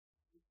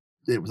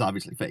it was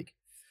obviously fake.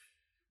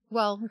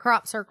 Well,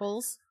 crop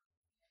circles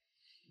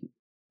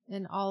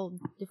and all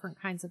different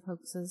kinds of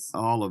hoaxes.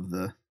 All of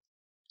the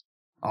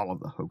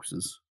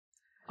hoaxes.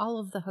 All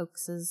of the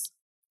hoaxes.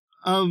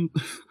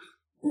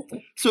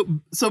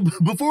 So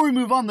before we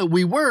move on, that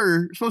we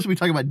were supposed to be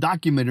talking about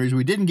documentaries.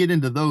 We didn't get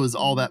into those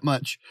all that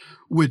much,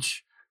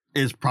 which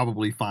is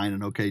probably fine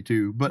and okay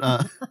too. But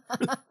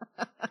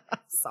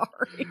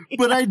Sorry.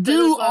 But I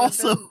do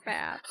also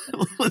bad.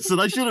 listen.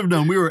 I should have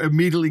known we were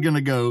immediately going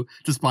to go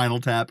to Spinal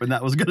Tap, and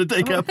that was going to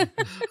take up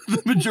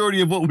the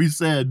majority of what we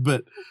said.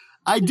 But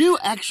I do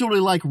actually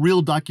like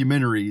real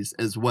documentaries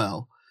as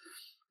well.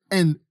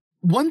 And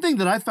one thing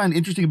that I find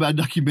interesting about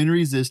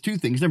documentaries is two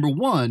things. Number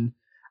one,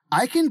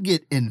 I can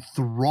get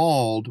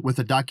enthralled with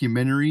a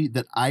documentary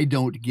that I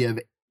don't give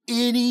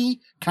any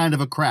kind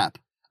of a crap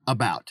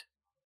about.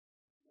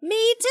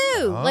 Me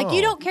too. Like,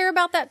 you don't care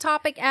about that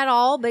topic at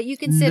all, but you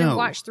can sit and No.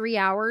 watch 3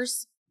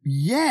 hours.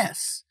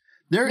 Yes.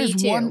 There Me is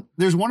too. one.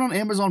 There's one on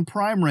Amazon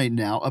Prime right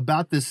now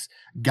about this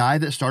guy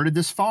that started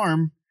this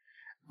farm.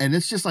 And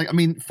it's just like, I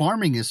mean,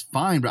 farming is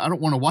fine, but I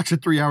don't want to watch a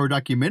 3-hour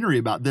documentary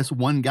about this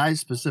one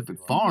guy's specific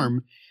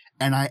farm.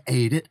 And I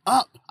ate it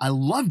up. I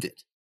loved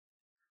it.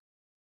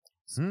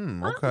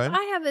 Okay.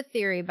 I have a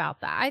theory about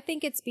that. I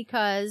think it's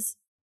because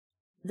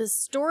the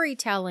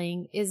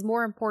storytelling is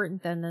more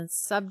important than the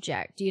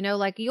subject. You know,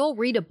 like you'll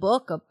read a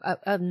book,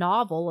 a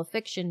novel, a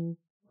fiction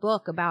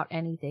book about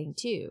anything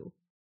too.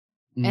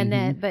 And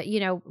then, but you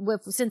know,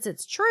 since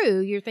it's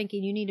true, you're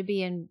thinking you need to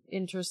be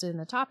interested in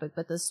the topic,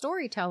 but the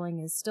storytelling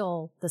is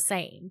still the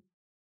same,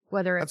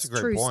 whether That's it's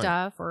a great true point.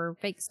 stuff or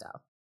fake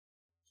stuff.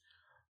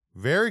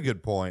 Very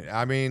good point.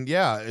 I mean,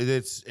 yeah,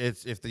 it's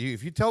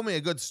if you tell me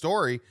a good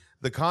story,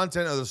 the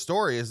content of the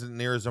story isn't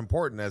near as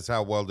important as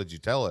how well did you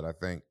tell it. I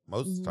think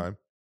most of the time.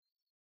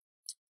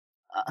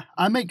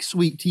 I make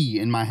sweet tea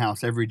in my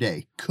house every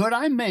day. Could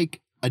I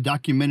make a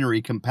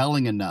documentary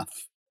compelling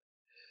enough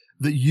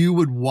that you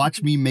would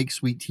watch me make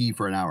sweet tea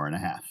for an hour and a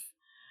half?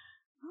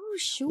 Oh,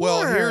 sure.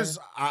 Well, here's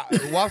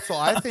Wopsle.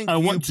 I think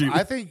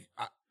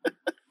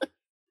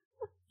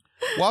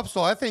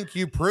Wopsle, I think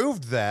you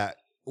proved that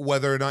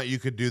whether or not you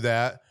could do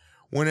that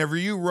whenever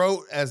you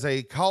wrote as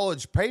a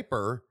college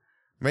paper,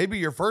 maybe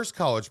your first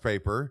college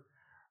paper.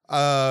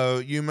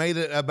 You made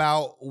it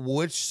about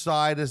which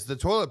side is the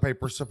toilet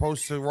paper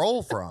supposed to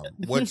roll from?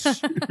 Which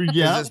is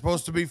it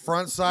supposed to be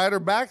front side or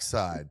back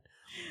side?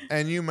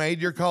 And you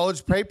made your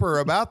college paper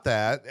about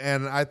that,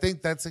 and I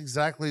think that's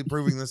exactly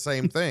proving the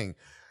same thing.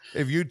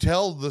 If you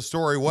tell the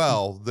story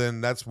well,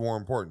 then that's more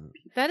important.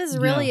 That is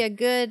really a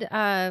good.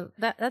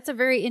 That's a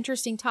very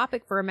interesting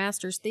topic for a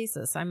master's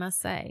thesis, I must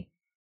say.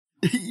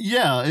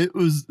 Yeah, it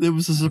was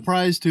a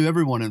surprise to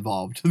everyone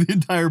involved. The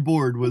entire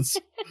board was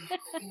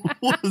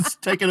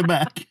taken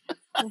aback.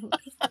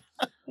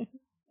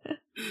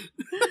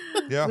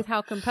 Yeah, with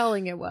how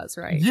compelling it was,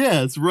 right?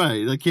 Yes,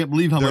 right. I can't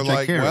believe how much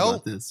I care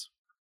about this.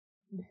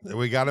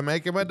 We got to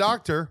make him a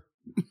doctor.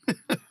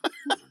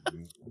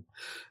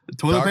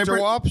 Toilet Dr. paper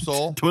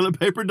Wopsle. Toilet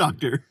paper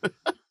doctor.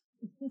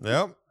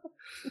 Yep.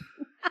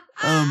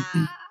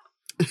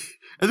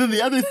 And then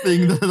the other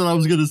thing that I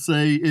was going to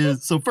say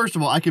is, so first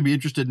of all, I can be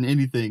interested in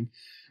anything.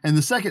 And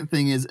the second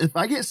thing is, if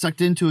I get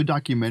sucked into a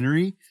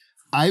documentary,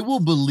 I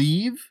will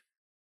believe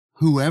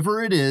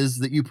whoever it is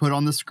that you put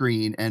on the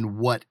screen and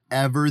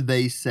whatever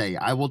they say,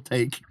 I will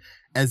take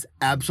as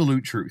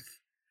absolute truth.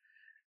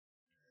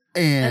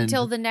 And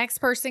until the next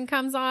person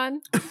comes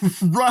on.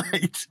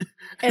 Right.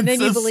 And then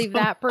you believe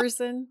that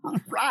person.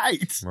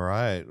 Right.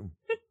 Right.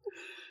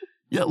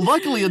 Yeah,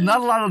 luckily, not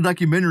a lot of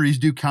documentaries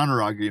do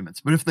counter arguments,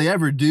 but if they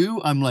ever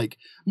do, I'm like,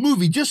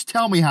 movie, just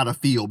tell me how to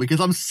feel because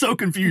I'm so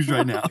confused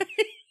right now.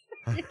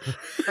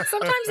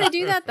 Sometimes they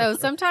do that, though.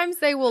 Sometimes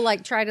they will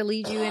like try to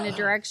lead you in a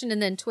direction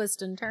and then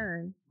twist and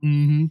turn.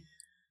 Mm-hmm.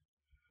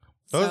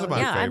 Those are my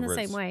favorites. I'm the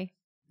same way.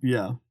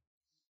 Yeah.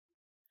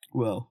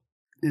 Well,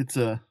 it's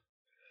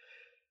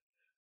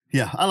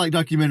yeah, I like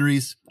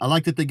documentaries. I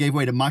like that they gave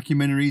way to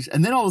mockumentaries.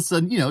 And then all of a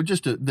sudden,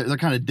 they're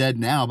kind of dead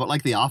now, but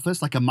like The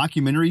Office, like a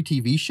mockumentary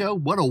TV show,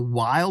 what a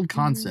wild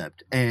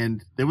concept. Mm-hmm.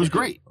 And it was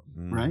great,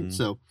 right?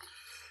 So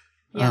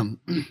I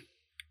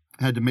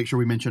had to make sure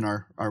we mention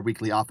our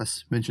weekly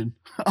Office mention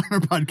on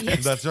our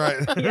podcast. That's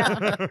right.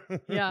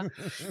 Yeah.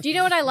 Do you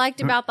know what I liked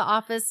about The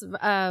Office?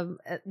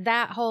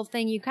 That whole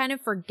thing, you kind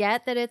of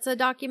forget that it's a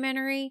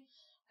documentary.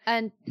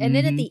 And then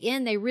at the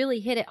end, they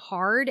really hit it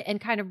hard and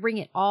kind of bring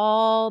it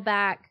all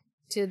back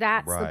to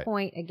that's the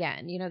point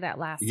again, that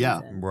last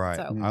season. Right.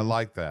 So. I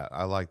like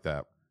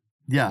that.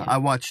 Yeah. I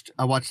watched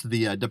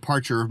the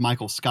departure of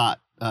Michael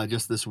Scott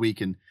just this week,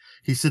 and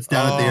he sits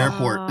down at the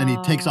airport and he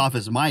takes off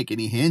his mic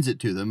and he hands it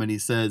to them and he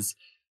says,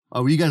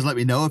 "Oh, will you guys let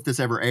me know if this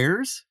ever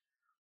airs?"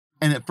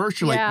 And at first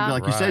you're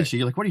like you said,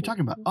 you're like, "What are you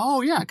talking about?" "Oh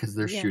yeah, because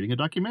they're shooting a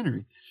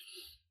documentary."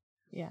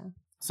 Yeah.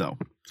 So,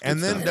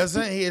 and then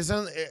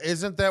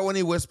isn't that when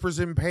he whispers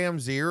in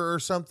Pam's ear or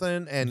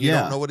something, and you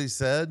don't know what he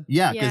said?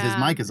 Yeah, because his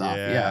mic is off.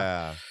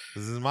 Yeah,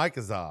 because his mic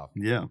is off.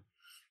 Yeah,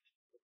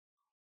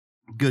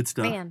 good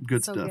stuff. Man,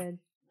 good so stuff. Good.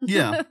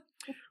 Yeah.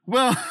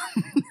 Well,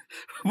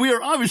 we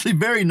are obviously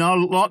very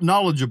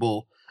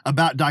knowledgeable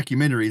about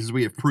documentaries, as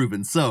we have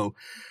proven. So,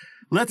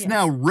 let's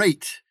now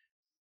rate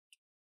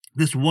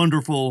this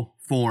wonderful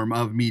form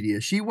of media.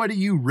 What do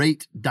you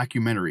rate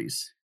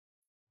documentaries?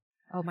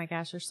 Oh my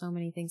gosh, there's so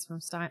many things from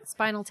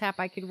Spinal Tap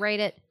I could rate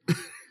it.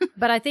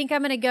 But I think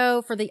I'm going to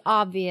go for the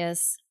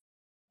obvious,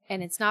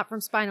 and it's not from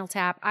Spinal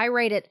Tap. I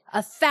rate it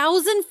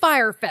 1,000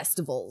 Fire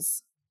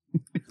Festivals.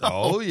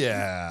 Oh,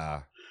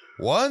 yeah.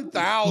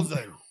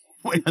 1,000.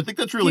 Wait, I think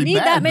that's really bad. You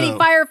need that many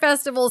fire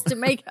festivals to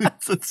make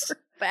up it's how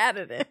bad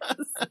it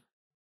is.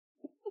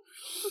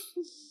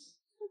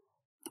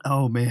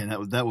 Oh man,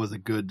 that was a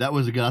good.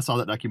 I saw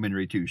that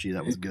documentary too.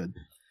 That was good.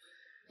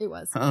 It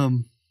was.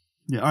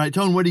 Yeah. All right,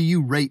 Tone. What do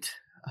you rate?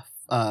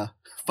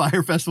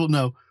 Fire Festival?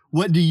 No.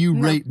 What do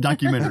you rate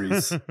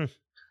documentaries?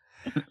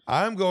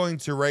 I'm going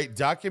to rate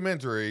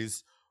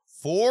documentaries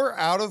 4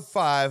 out of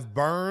 5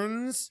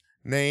 Burns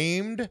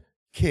named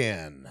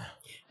Ken.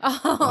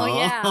 Oh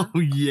yeah. Oh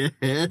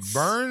yes.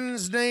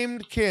 Burns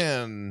named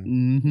Ken.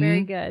 Mm-hmm.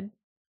 Very good.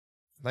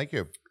 Thank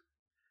you.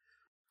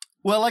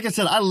 Well, like I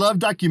said, I love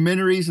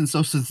documentaries, and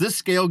so since this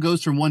scale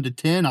goes from 1 to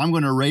 10, I'm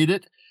going to rate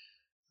it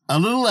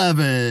an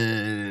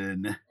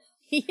 11.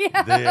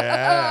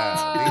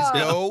 Yeah. Let's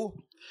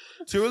go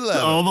to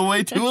 11. All the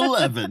way to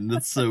 11.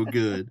 That's so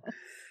good.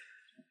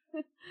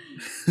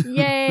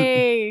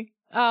 Yay.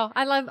 Oh,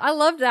 I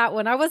loved that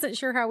one. I wasn't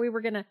sure how we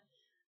were going to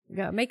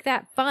make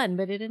that fun,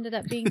 but it ended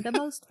up being the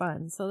most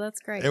fun. So that's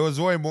great. It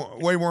was way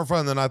more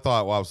fun than I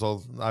thought. Wow.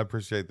 So I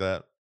appreciate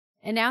that.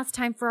 And now it's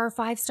time for our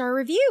 5-star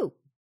review.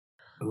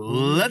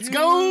 Let's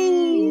go.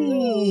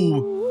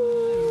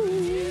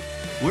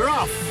 We're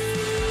off.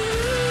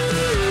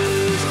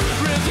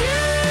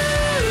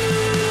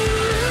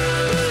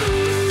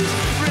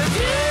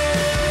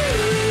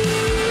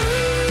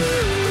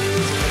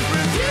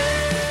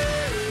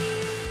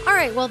 All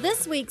right, well,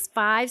 this week's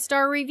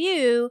 5-star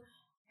review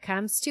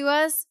comes to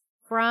us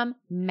from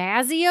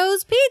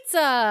Mazzio's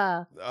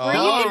Pizza, where you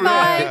Oh, can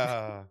buy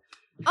yeah.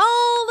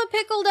 all the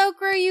pickled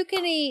okra you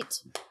can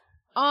eat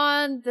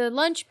on the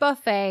lunch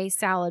buffet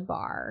salad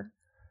bar.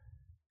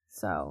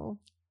 So,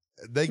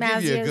 They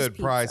give you a Mazzio's good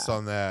price Pizza.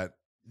 on that.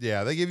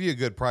 Yeah, they give you a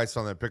good price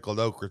on that pickled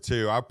okra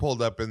too. I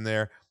pulled up in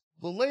there.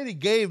 The lady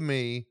gave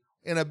me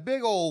in a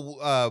big old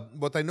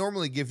what they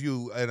normally give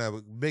you in a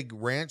big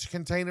ranch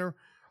container,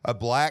 a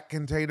black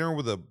container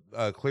with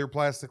a clear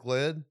plastic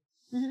lid.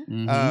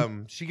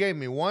 Mhm. She gave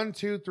me 1,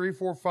 2, 3,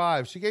 4,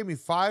 5. She gave me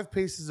 5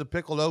 pieces of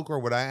pickled okra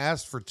when I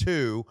asked for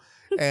 2,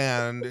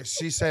 and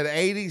she said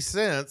 80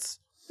 cents,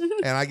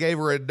 and I gave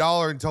her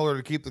 $1 and told her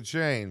to keep the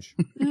change.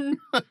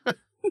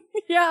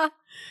 yeah.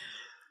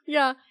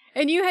 Yeah.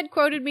 And you had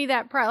quoted me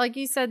that price. Like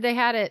you said, they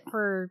had it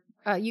for,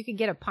 you could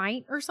get a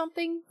pint or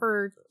something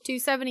for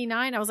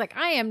 $2.79. I was like,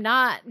 I am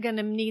not going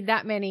to need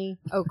that many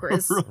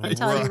okras. I'm Right.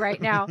 telling you right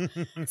now.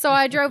 So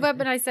I drove up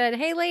and I said,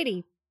 hey,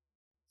 lady.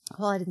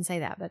 Well, I didn't say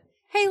that, but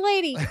hey,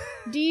 lady,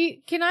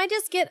 can I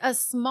just get a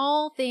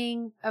small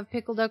thing of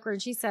pickled okra?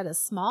 And she said, a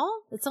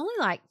small? It's only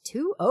like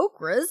 2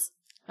 okras.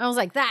 I was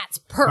like, that's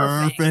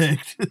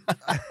perfect.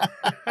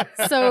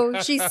 So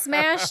she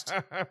smashed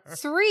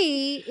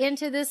 3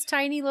 into this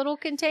tiny little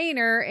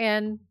container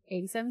and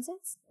 87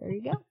 cents. There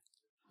you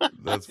go.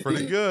 That's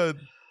pretty good.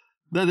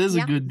 That is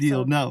Yeah, a good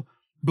deal. so- Now,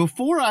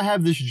 before I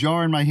have this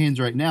jar in my hands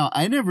right now,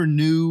 I never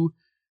knew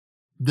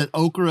that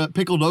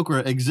pickled okra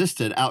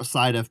existed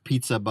outside of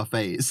pizza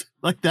buffets.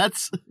 Like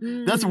that's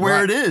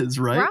where Right. it is,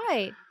 right?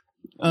 Right.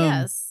 Um,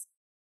 Yes.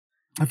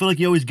 I feel like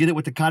you always get it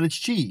with the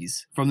cottage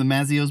cheese from the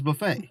Mazzio's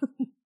buffet.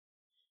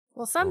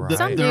 Well, some Right.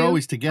 some They're do.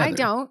 always together. I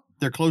don't.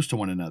 They're close to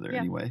one another Yeah.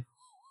 anyway.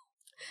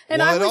 And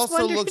well, I it always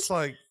also wondered, looks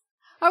like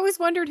I always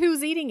wondered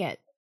who's eating it.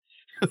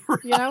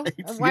 You know, Right,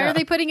 why yeah. are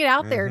they putting it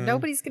out there? Mhm,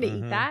 Nobody's going to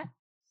eat mhm. that.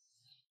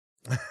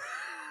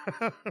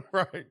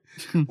 right.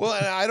 Well,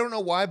 and I don't know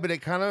why, but it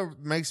kind of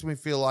makes me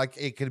feel like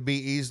it could be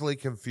easily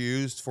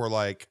confused for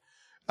like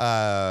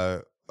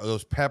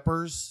those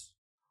peppers,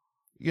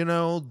 you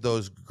know,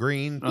 those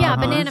green. Yeah,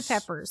 Uh-huh. banana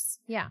peppers.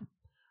 Yeah.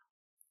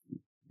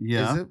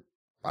 Yeah. Is it?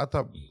 I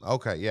thought.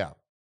 Okay, yeah.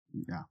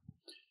 Yeah.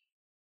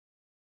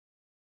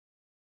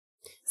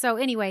 So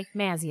anyway,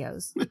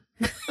 Mazzio's.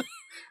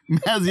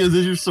 Mazzio's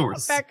is your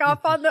source. Back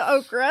off on the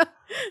okra.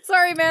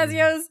 Sorry,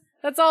 Mazzio's.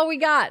 That's all we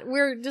got.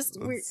 It's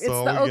That's the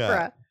all we got.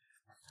 okra.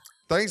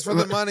 Thanks for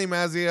the money,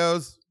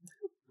 Mazzios.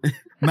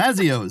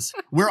 Mazzio's.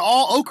 We're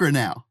all okra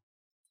now.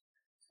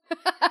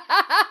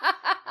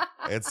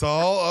 It's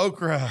all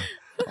okra,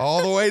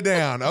 all the way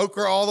down.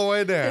 Okra all the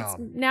way It's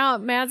down. now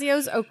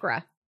Mazzio's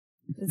Okra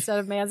instead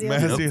of Mazzio's.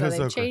 Mazzio's So they've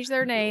Okra. changed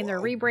their name.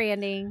 They're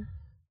rebranding.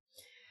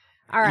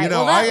 All right. You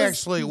know, well, that I was-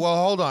 actually. Well,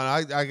 hold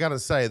on. I got to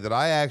say that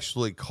I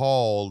actually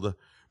called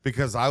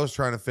because I was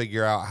trying to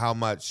figure out how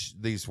much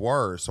these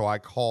were. So I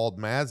called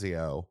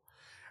Mazzio,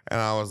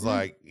 and I was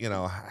like, you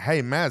know,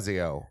 hey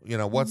Mazzio, you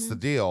know, what's the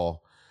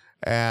deal?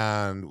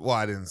 And well,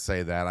 I didn't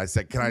say that. I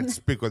said, can I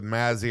speak with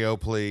Mazzio,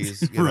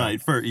 please? You know,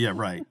 Right.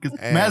 Right. Because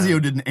And-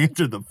 Mazzio didn't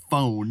answer the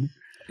phone.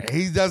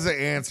 he doesn't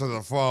answer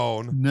the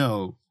phone.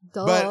 No.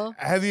 Duh. But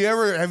have you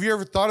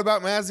ever thought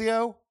about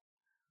Mazzio?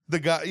 The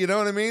guy, you know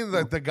what I mean?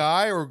 The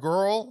guy or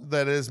girl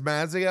that is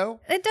Mazzio?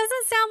 It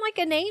doesn't sound like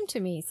a name to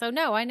me. So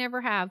no, I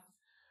never have.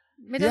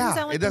 It doesn't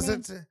sound like it a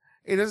doesn't.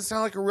 It doesn't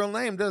sound like a real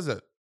name, does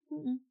it?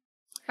 name.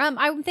 Mm-mm.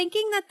 I'm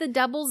thinking that the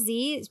double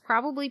Z is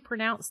probably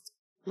pronounced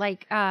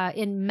like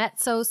in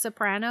mezzo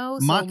soprano.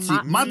 So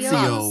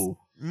Mazzio.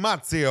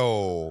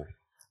 Mazzio.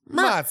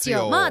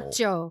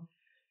 Macho.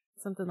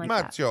 Something like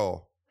that.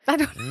 Macho. I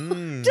don't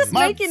Mm. Just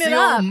making it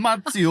up.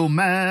 Mazzio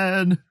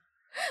man.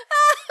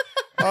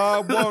 I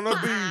wanna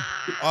be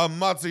a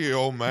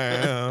Mazzio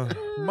man.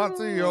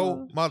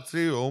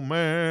 Mazzio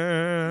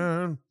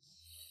man.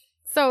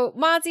 So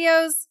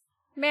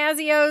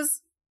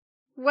Mazzio's,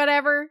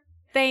 whatever.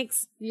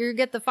 Thanks. You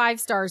get the 5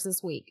 stars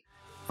this week.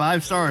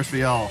 5 stars for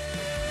y'all.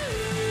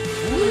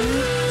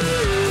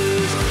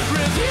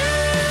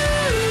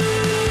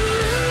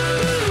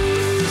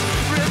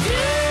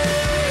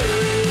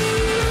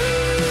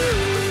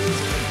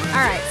 All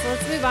right, so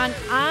let's move on.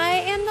 I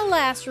am the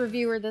last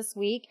reviewer this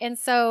week, and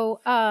so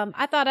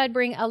I thought I'd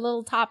bring a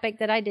little topic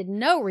that I did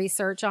no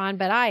research on,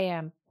 but I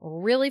am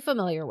really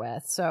familiar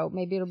with, so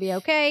maybe it'll be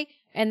okay,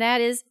 and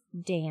that is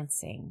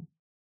dancing.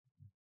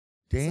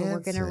 Dancing. So we're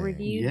going to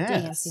review Yes.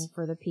 dancing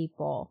for the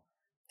people.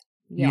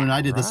 You and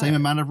I did the same right.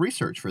 amount of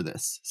research for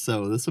this.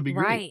 So this will be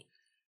great. Right.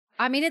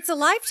 I mean, it's a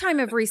lifetime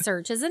of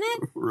research, isn't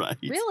it? Right.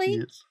 Really?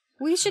 Yes.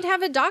 We should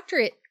have a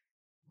doctorate.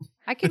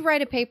 I could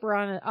write a paper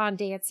on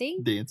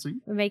dancing Dancing.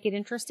 and make it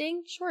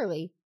interesting,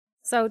 surely.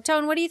 So,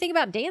 Tone, what do you think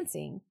about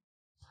dancing?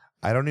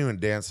 I don't even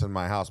dance in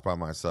my house by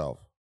myself.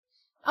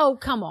 Oh,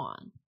 come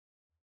on.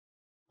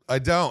 I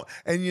don't.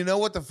 And you know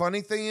what the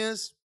funny thing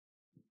is?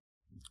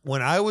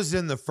 When I was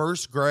in the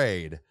first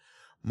grade,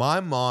 my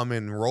mom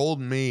enrolled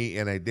me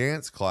in a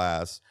dance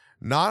class.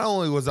 Not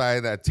only was I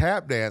in a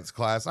tap dance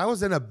class, I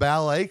was in a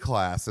ballet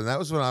class. And that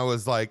was when I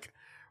was like,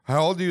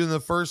 how old are you in the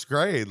first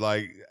grade?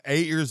 Like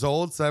 8 years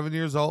old, 7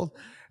 years old?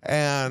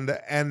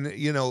 And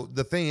you know,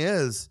 the thing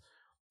is,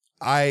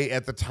 I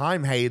at the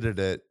time hated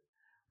it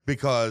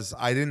because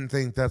I didn't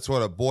think that's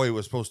what a boy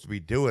was supposed to be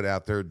doing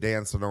out there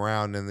dancing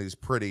around in these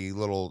pretty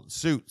little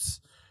suits.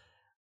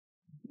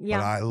 Yeah.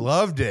 But I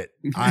loved it.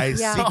 I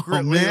Yeah. secretly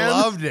Oh, man.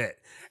 loved it.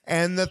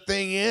 And the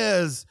thing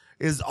is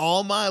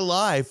all my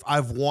life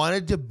I've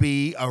wanted to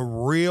be a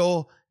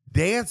real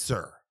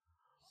dancer.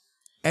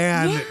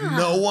 And Yeah.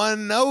 no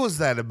one knows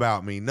that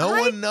about me. No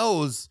one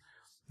knows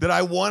that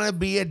I want to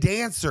be a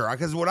dancer.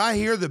 Because when I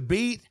hear the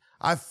beat,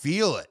 I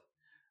feel it.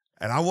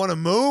 And I want to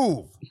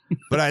move.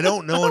 But I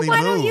don't know any Why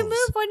moves. don't you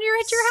move when you're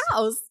at your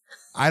house?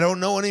 I don't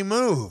know any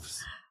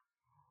moves.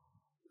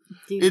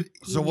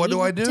 So what do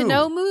I do? To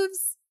know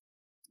moves?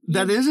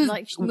 That You, isn't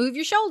like move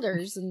your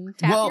shoulders and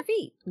tap Well, your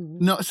feet.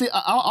 No, see,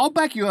 I'll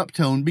back you up,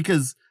 Tone,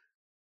 because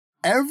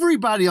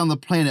everybody on the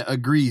planet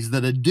agrees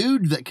that a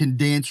dude that can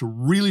dance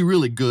really,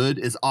 really good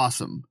is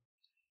awesome.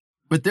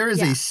 But there is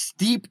Yeah. a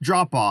steep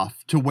drop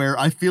off to where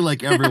I feel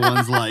like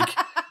everyone's like,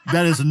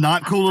 that is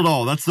not cool at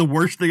all. That's the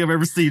worst thing I've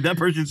ever seen. That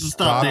person should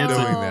stop Stop dancing.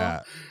 doing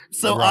that.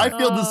 So Right. I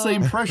feel the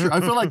same pressure.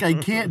 I feel like I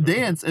can't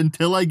dance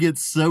until I get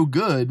so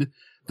good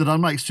that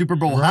I'm like Super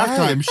Bowl Right.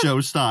 halftime show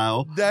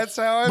style. That's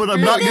how I But feel.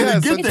 I'm not gonna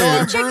Yes, get until there.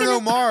 I'm Bruno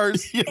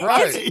Mars. Yeah.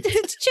 Right.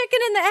 It's chicken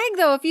and the egg,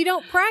 though. If you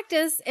don't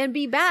practice and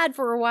be bad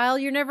for a while,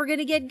 you're never going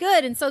to get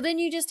good. And so then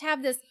you just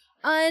have this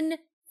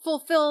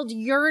unfulfilled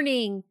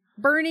yearning,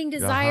 burning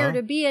desire Uh-huh.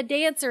 to be a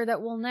dancer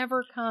that will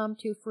never come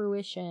to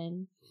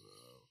fruition.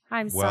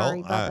 I'm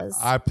sorry,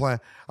 Bubbas.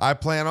 I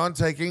plan on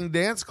taking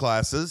dance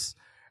classes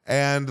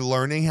and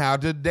learning how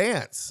to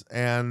dance.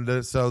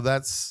 And so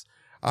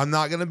I'm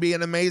not going to be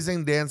an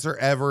amazing dancer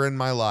ever in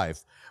my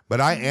life,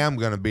 but I am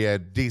going to be a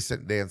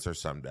decent dancer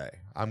someday.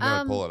 I'm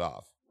going to pull it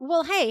off.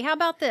 Well, hey, how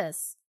about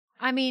this?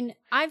 I mean,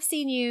 I've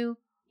seen you,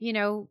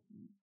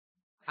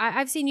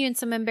 I've seen you in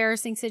some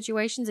embarrassing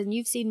situations, and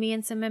you've seen me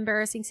in some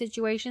embarrassing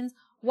situations.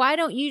 Why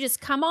don't you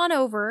just come on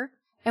over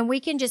and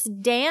we can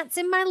just dance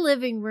in my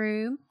living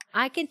room?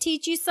 I can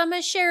teach you some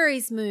of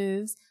Sherry's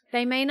moves.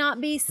 They may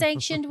not be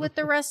sanctioned with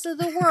the rest of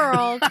the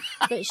world,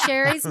 but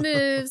Sherry's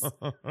moves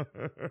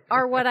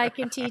are what I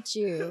can teach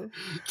you.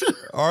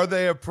 Are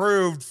they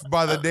approved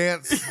by the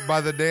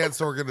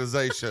dance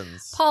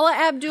organizations? Paula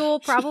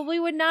Abdul probably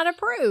would not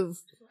approve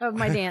of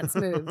my dance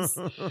moves.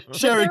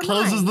 Sherry they're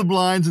closes mine. the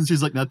blinds and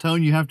she's like, now,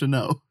 Tone, you have to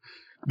know.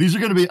 These are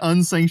going to be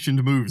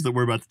unsanctioned moves that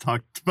we're about to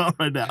talk about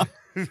right now.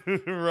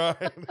 Right.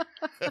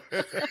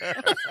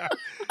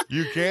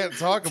 You can't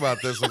talk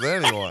about this with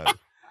anyone.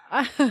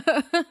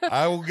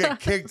 I will get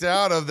kicked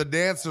out of the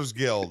Dancers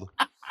Guild.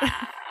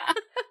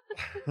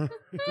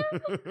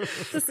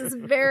 This is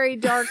very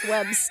dark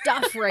web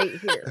stuff right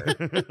here.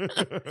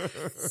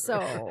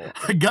 So,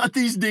 I got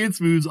these dance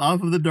moves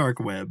off of the dark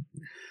web.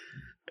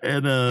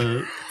 And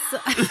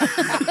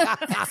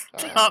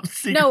top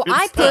secret no,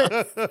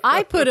 stuff.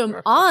 I put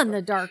them on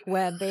the dark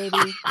web, baby.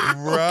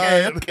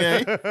 Right.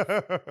 Okay.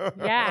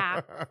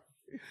 Yeah.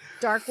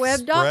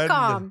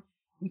 Darkweb.com.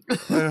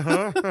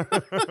 Uh-huh.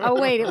 Oh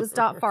wait, it was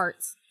dot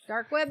farts.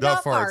 Darkweb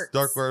Dot dot farts. farts.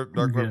 Dark web.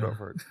 Dot Yeah.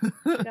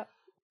 farts.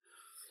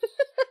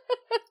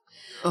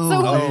 Oh,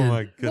 So- Oh man.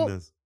 my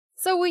goodness.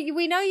 So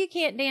we know you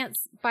can't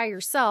dance by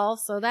yourself,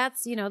 so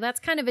that's that's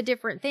kind of a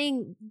different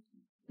thing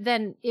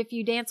than if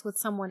you dance with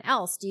someone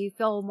else. Do you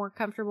feel more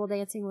comfortable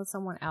dancing with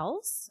someone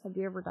else? Have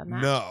you ever done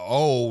that? No.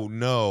 Oh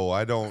no,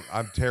 I don't.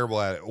 I'm terrible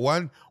at it.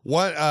 One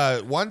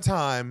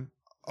time.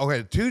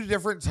 Okay, 2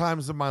 different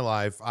times in my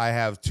life, I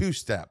have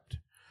 2-stepped,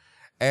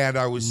 and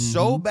I was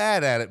so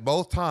bad at it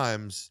both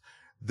times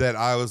that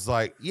I was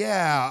like,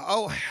 "Yeah,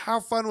 oh, how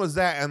fun was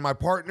that?" And my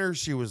partner,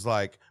 she was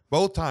like,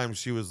 both times,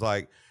 she was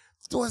like,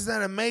 "Wasn't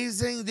that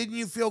amazing? Didn't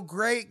you feel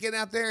great getting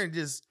out there and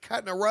just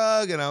cutting a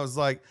rug?" And I was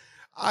like,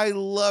 "I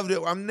loved it.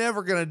 I'm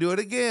never gonna do it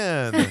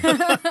again."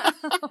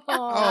 Aw.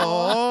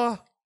 Oh,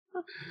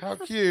 how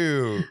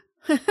cute!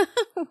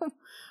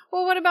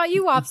 Well, what about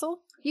you, Wopsle?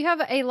 You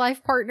have a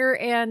life partner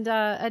and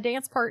a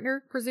dance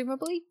partner,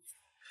 presumably.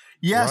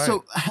 Yeah, Right.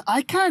 so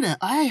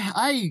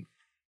I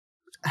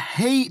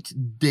hate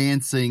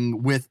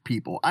dancing with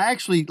people. I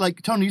actually,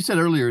 like Tony, you said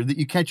earlier that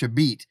you catch a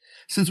beat.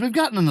 Since we've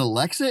gotten an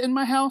Alexa in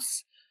my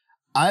house,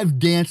 I've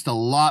danced a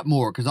lot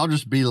more because I'll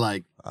just be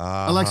like,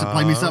 Alexa,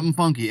 play me something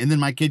funky. And then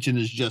my kitchen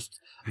is just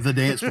the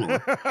dance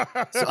floor.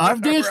 So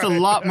I've danced a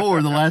lot more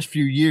in the last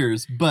few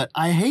years, but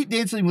I hate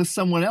dancing with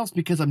someone else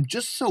because I'm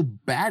just so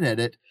bad at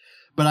it.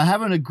 But I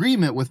have an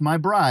agreement with my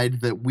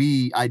bride that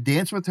I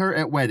dance with her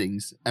at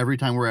weddings every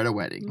time we're at a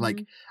wedding. Mhm.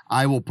 Like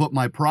I will put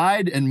my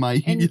pride and my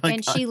And, like,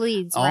 and she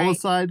leads, all right?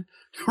 aside.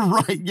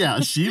 Right. Yeah.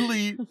 She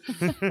leads.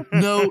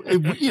 No,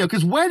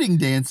 because wedding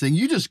dancing,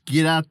 you just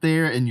get out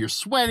there and you're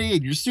sweaty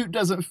and your suit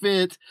doesn't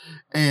fit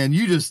and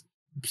you just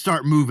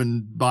start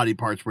moving body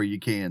parts where you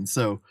can.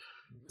 So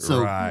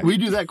Right. we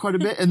do that quite a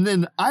bit. And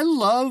then I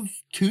love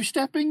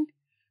 2-stepping,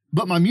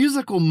 but my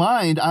musical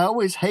mind, I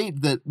always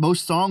hate that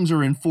most songs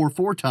are in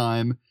 4/4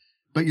 time,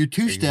 but your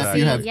 2-step,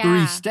 you have Exactly. 3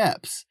 Yeah.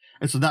 steps.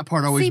 And so that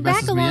part always See, back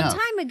messes a me long up.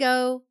 time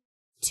ago,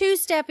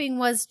 2-stepping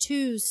was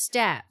 2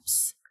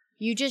 steps.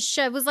 You just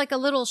it was like a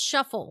little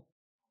shuffle.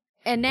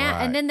 And now,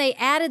 Right. and then they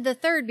added the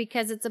third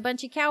because it's a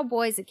bunch of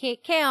cowboys that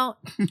can't count.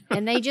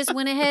 And they just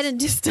went ahead and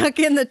just stuck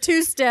in the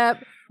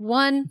 2-step.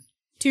 1,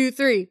 2,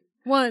 3.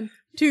 1,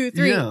 2,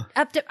 3. Yeah.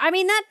 Up to, I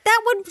mean,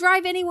 that would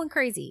drive anyone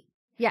crazy.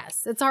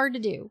 Yes, it's hard to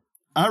do.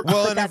 Well,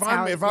 But and that's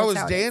how if I was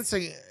it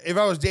dancing, if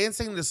I was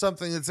dancing to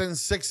something that's in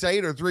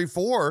 6/8 or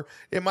 3/4,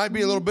 it might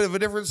be a little bit of a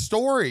different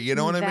story. You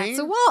know what I mean? That's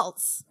a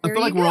waltz. I There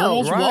feel you like we're go.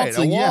 almost right,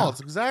 waltzing, a yeah. waltz,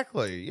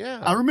 exactly.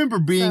 Yeah. I remember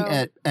being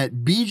So- at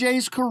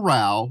BJ's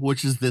Corral,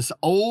 which is this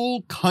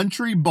old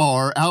country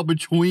bar out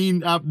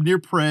near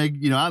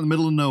Prague, out in the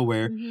middle of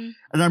nowhere. Mhm.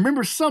 And I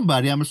remember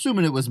somebody, I'm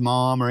assuming it was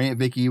Mom or Aunt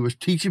Vicky, was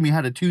teaching me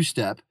how to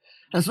 2-step.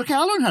 I said, okay,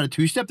 I'll learn how to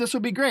 2-step. This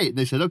will be great.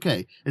 They said,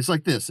 okay, it's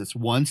like this. It's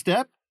 1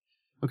 step,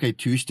 okay,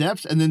 2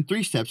 steps, and then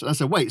 3 steps. And I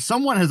said, wait,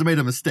 someone has made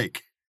a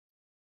mistake.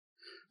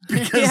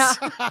 Because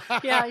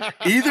Yeah.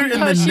 either in the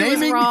Because she was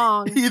naming,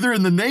 wrong. either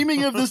in the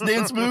naming of this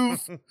dance move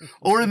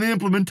or in the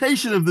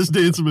implementation of this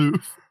dance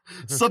move,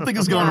 something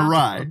has gone Yeah.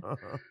 awry.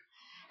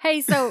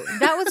 Hey, so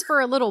that was for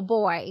a little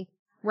boy,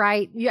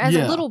 right? As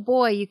Yeah. a little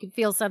boy, you could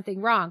feel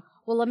something wrong.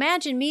 Well,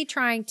 imagine me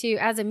trying to,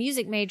 as a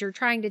music major,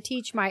 trying to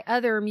teach my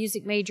other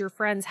music major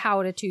friends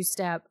how to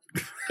 2-step.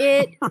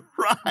 It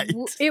Right.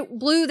 it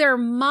blew their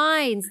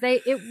minds. They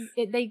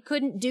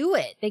couldn't do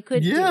it. They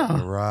couldn't do it.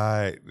 Yeah.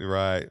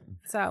 Right.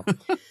 So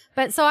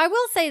I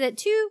will say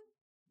that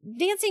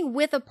dancing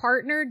with a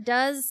partner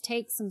does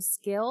take some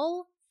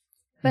skill,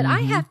 but I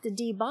Mhm. have to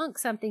debunk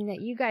something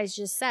that you guys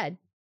just said.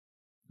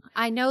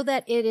 I know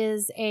that it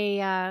is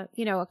a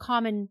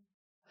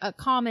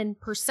common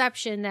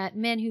perception that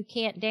men who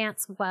can't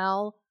dance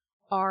well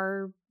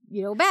are,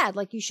 bad.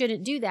 Like, you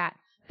shouldn't do that.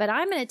 But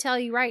I'm going to tell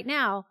you right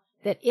now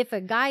that if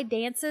a guy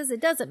dances, it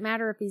doesn't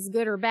matter if he's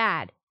good or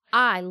bad.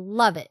 I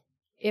love it.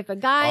 If a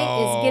guy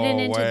is getting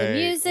into the wait,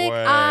 music,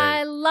 wait.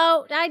 I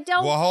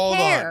don't Well, hold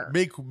care. on.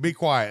 Be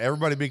quiet.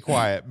 Everybody be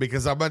quiet,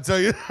 because I'm going to tell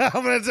you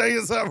I'm going to tell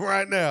you something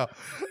right now.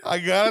 I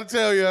got to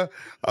tell you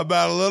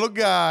about a little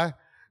guy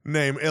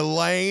named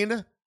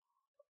Elaine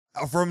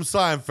from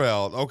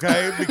Seinfeld,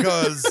 okay?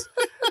 Because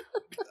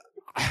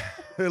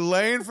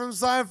Elaine from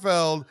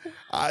Seinfeld,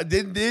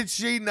 did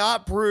she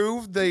not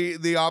prove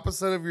the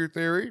opposite of your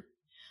theory?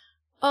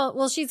 Oh,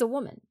 well, she's a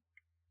woman.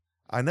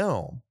 I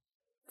know.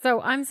 So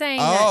I'm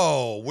saying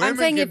Women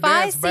saying can if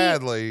I dance see-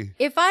 badly.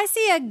 if I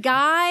see a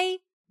guy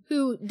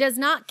who does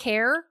not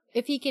care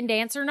if he can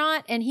dance or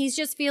not, and he's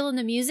just feeling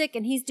the music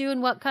and he's doing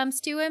what comes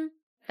to him,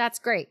 that's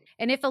great.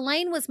 And if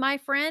Elaine was my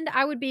friend,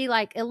 I would be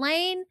like,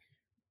 Elaine,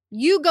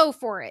 you go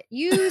for it.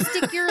 You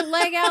stick your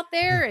leg out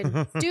there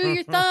and do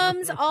your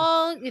thumbs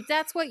if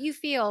that's what you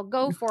feel,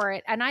 go for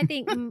it. And I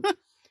think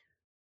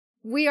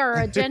we are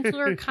a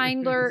gentler,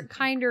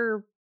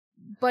 kinder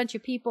bunch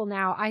of people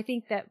now. I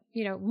think that,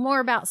 more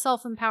about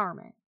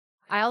self-empowerment.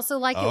 I also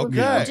like it when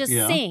people Okay. just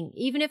Yeah. sing,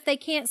 even if they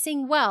can't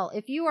sing well.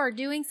 If you are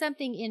doing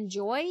something in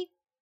joy,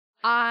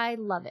 I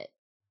love it.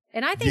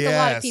 And I think a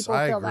lot of Yes, people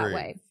I feel that agree.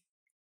 way.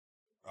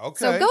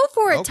 Okay. So go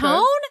for it, Okay.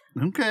 Tone.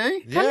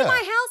 Okay. Come to my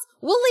house.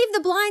 We'll leave the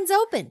blinds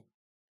open.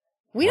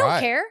 We don't Right.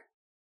 care.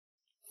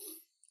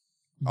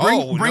 Bring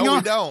no, we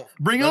on don't.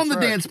 bring on the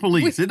That's right. dance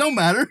police. It don't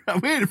matter.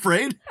 We ain't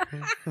afraid.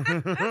 Get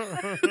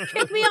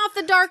me off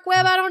the dark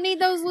web. I don't need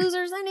those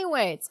losers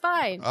anyway. It's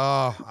fine.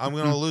 I'm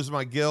gonna lose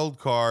my guild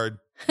card,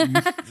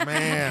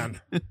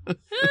 man.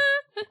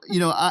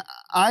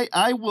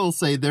 I will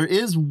say there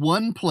is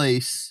one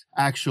place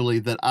actually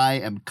that I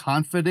am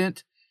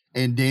confident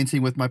in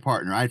dancing with my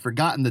partner. I had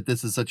forgotten that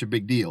this is such a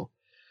big deal.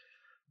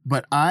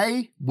 But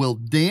I will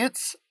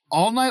dance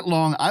all night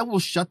long. I will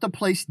shut the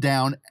place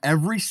down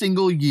every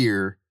single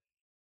year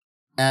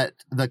at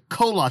the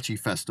Kolachi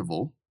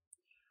Festival,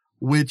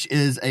 which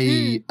is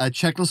a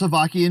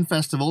Czechoslovakian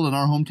festival in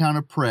our hometown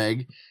of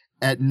Prague.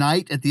 At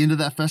night, at the end of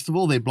that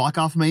festival, they block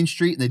off Main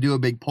Street and they do a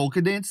big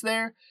polka dance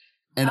there.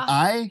 And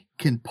I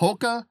can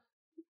polka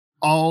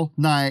all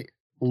night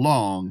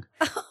long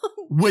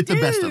with the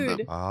best of them.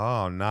 Dude.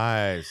 Oh,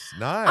 nice.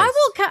 I've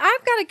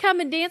got to come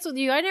and dance with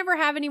you. I never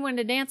have anyone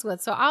to dance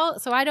with, so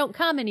I don't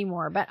come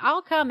anymore. But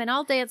I'll come and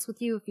I'll dance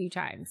with you a few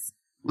times.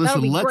 That'll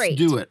Listen, be let's great.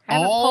 do it. I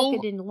haven't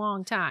polked in a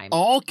long time.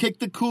 All Kick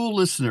the Cool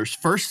listeners,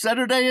 first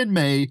Saturday in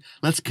May,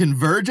 let's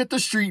converge at the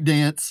street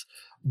dance.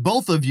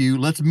 Both of you,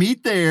 let's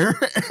meet there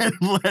and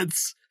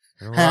let's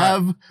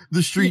have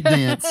the street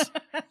dance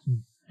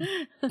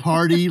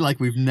party like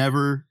we've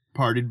never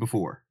partied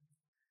before.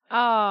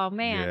 Oh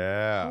man,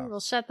 Yeah. we'll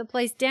shut the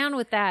place down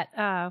with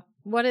that.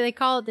 What do they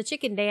call it? The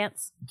chicken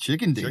dance.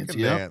 Chicken dance, Chicken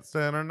yep. dance.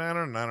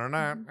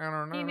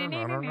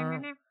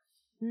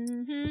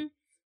 Mm-hmm.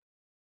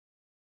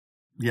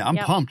 Yeah, I'm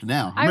Yep. pumped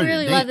now. I'm I ready to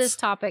really love dance. this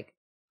topic.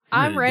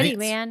 I'm I'm ready ready, to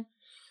man.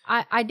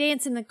 I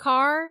dance in the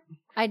car.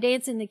 I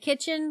dance in the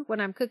kitchen when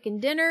I'm cooking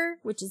dinner,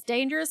 which is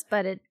dangerous,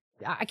 but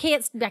I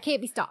can't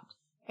be stopped.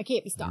 I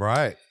can't be stopped.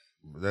 Right.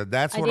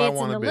 That's I what I dance in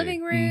want the to be.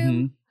 living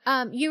room.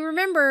 Mhm. You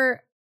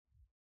remember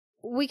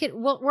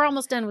we're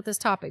almost done with this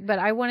topic, but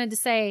I wanted to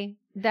say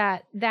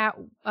that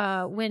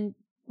when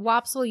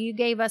Wopsle, you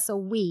gave us a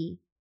Wii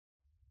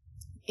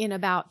in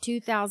about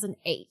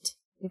 2008.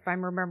 if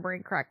I'm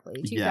remembering correctly.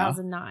 Yeah.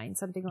 2009,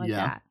 something like Yeah.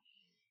 that.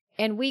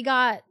 And we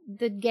got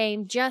the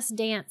game Just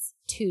Dance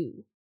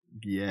 2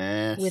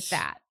 Yes. with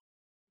that.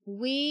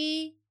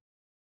 We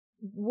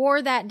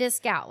wore that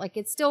disc out. Like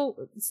it still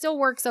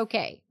works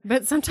okay,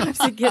 but sometimes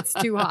it gets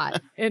too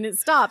hot and it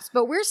stops.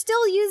 But we're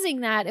still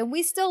using that and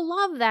we still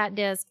love that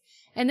disc.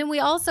 And then we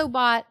also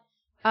bought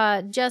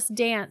Just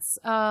Dance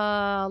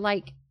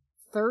like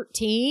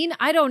 13.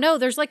 I don't know.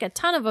 There's like a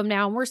ton of them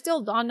now and we're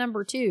still on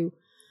number 2.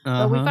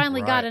 But we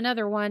finally got Right.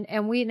 another one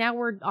and now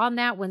we're on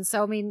that one.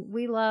 So I mean,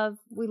 we love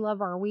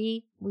our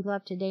Wii. We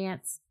love to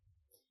dance.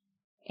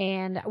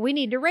 And we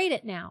need to rate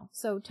it now.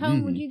 So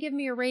Tone, would you give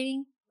me a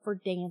rating for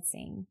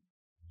dancing?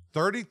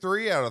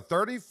 33 out of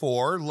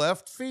 34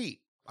 left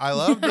feet. I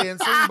love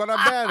dancing, but I'm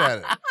bad at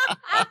it.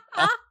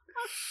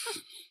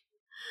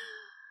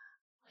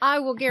 I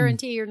will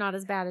guarantee you're not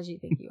as bad as you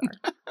think you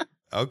are.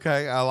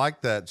 Okay, I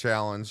like that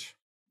challenge.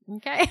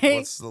 Okay.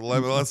 Let's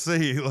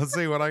see. Let's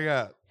see what I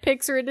got.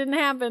 Picture it didn't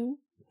happen.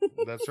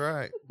 That's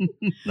right.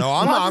 No,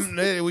 I'm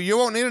you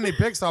won't need any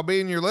pics. I'll be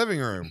in your living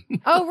room.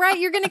 Oh, right.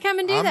 You're going to come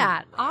and do I'm-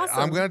 that. Awesome.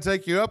 I'm going to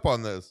take you up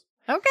on this.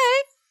 Okay.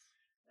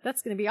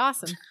 That's going to be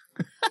awesome.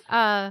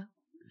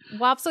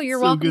 Wopsle, you're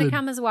So welcome to good.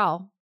 come as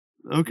well.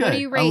 Okay. What do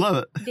you I rate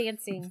love it.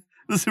 dancing?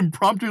 This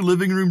impromptu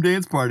living room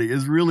dance party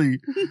is really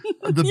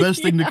the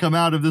best thing to come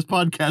out of this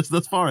podcast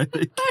thus far, I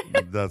think.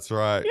 That's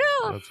right.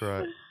 Yeah. That's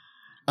right.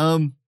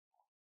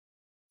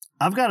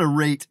 I've got to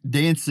rate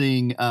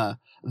dancing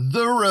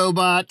the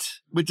robot,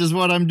 which is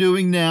what I'm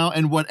doing now,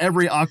 and what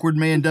every awkward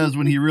man does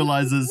when he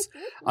realizes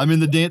I'm in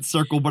the dance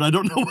circle, but I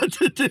don't know what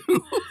to do.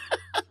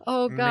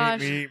 Oh, gosh.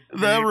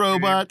 The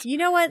robot. You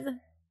know what?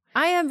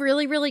 I am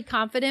really, really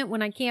confident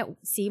when I can't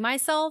see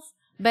myself,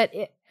 but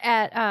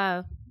at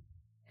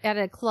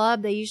a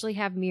club, they usually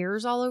have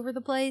mirrors all over the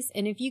place.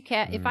 And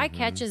if I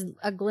catch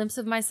a glimpse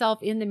of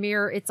myself in the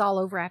mirror, it's all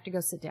over. I have to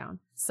go sit down.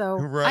 So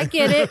Right. I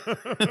get it.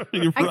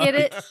 You're I get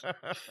right.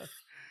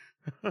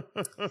 it.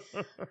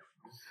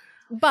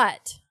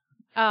 But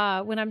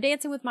when I'm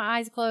dancing with my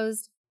eyes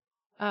closed,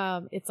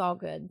 it's all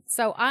good.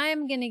 So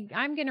I'm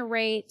gonna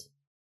rate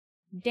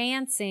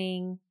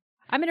dancing.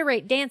 I'm gonna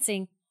rate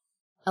dancing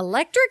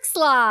electric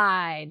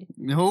slide.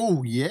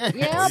 Oh, yeah.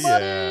 Yeah, Oh,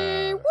 buddy.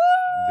 yeah. Woo!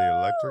 The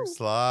electric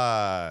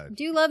slide.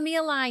 Do love me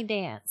a line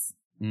dance.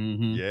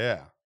 Mm-hmm.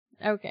 Yeah.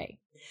 Okay.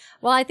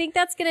 Well, I think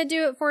that's gonna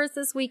do it for us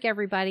this week,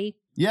 everybody.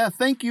 Yeah,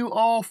 thank you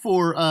all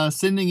for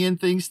sending in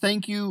things.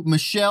 Thank you,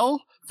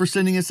 Michelle, for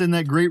sending us in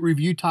that great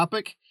review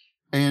topic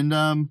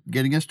and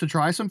getting us to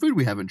try some food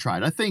we haven't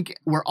tried. I think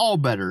we're all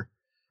better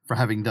for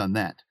having done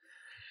that.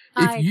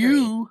 I If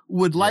you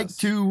would like Yes.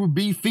 to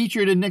be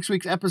featured in next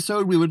week's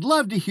episode, we would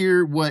love to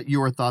hear what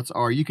your thoughts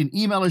are. You can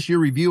email us your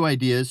review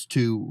ideas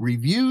to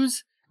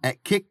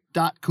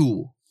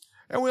reviews@kick.cool.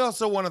 And we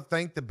also want to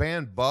thank the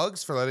band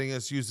Bugs for letting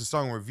us use the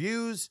song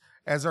Reviews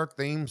as our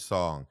theme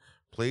song.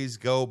 Please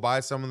go buy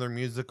some of their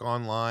music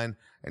online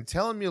and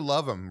tell them you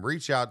love them.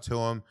 Reach out to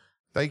them.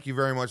 Thank you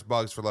very much,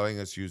 Bugs, for letting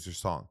us use their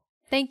song.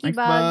 Thank you, Thanks,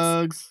 Bugs.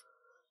 Bugs.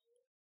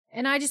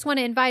 And I just want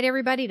to invite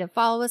everybody to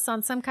follow us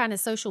on some kind of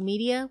social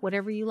media,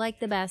 whatever you like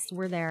the best.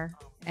 We're there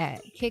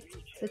at Kick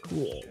the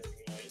Cool.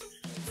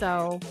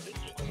 So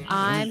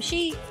I'm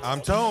She. I'm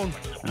Tone.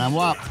 And I'm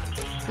Wop.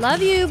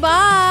 Love you.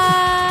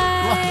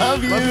 Bye.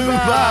 Love you. Love you,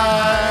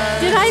 Bye.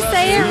 Did I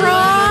say it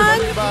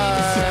wrong?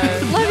 Bye.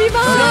 Love you. No,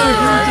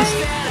 Bye.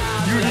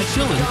 you were just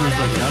chilling for a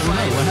second. I don't know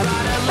what happened.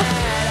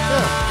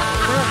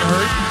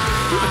 I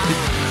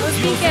was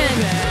thinking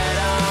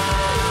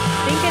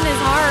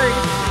is hard.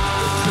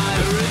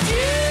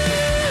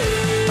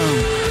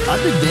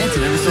 I've been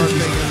dancing ever Start since you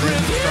thinking,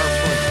 then start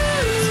playing.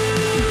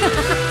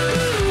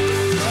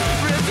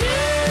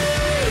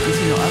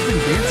 I've been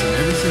dancing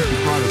ever since you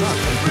brought it up. I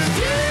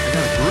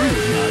got a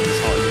groove now. I just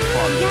thought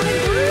You got a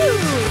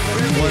groove.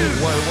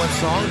 What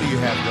song do you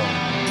have going?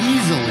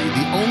 easily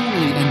the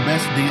only and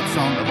best dance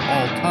song of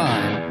all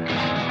time.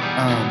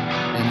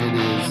 And it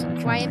is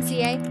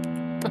YMCA.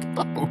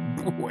 oh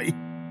boy.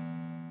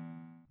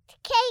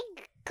 Kick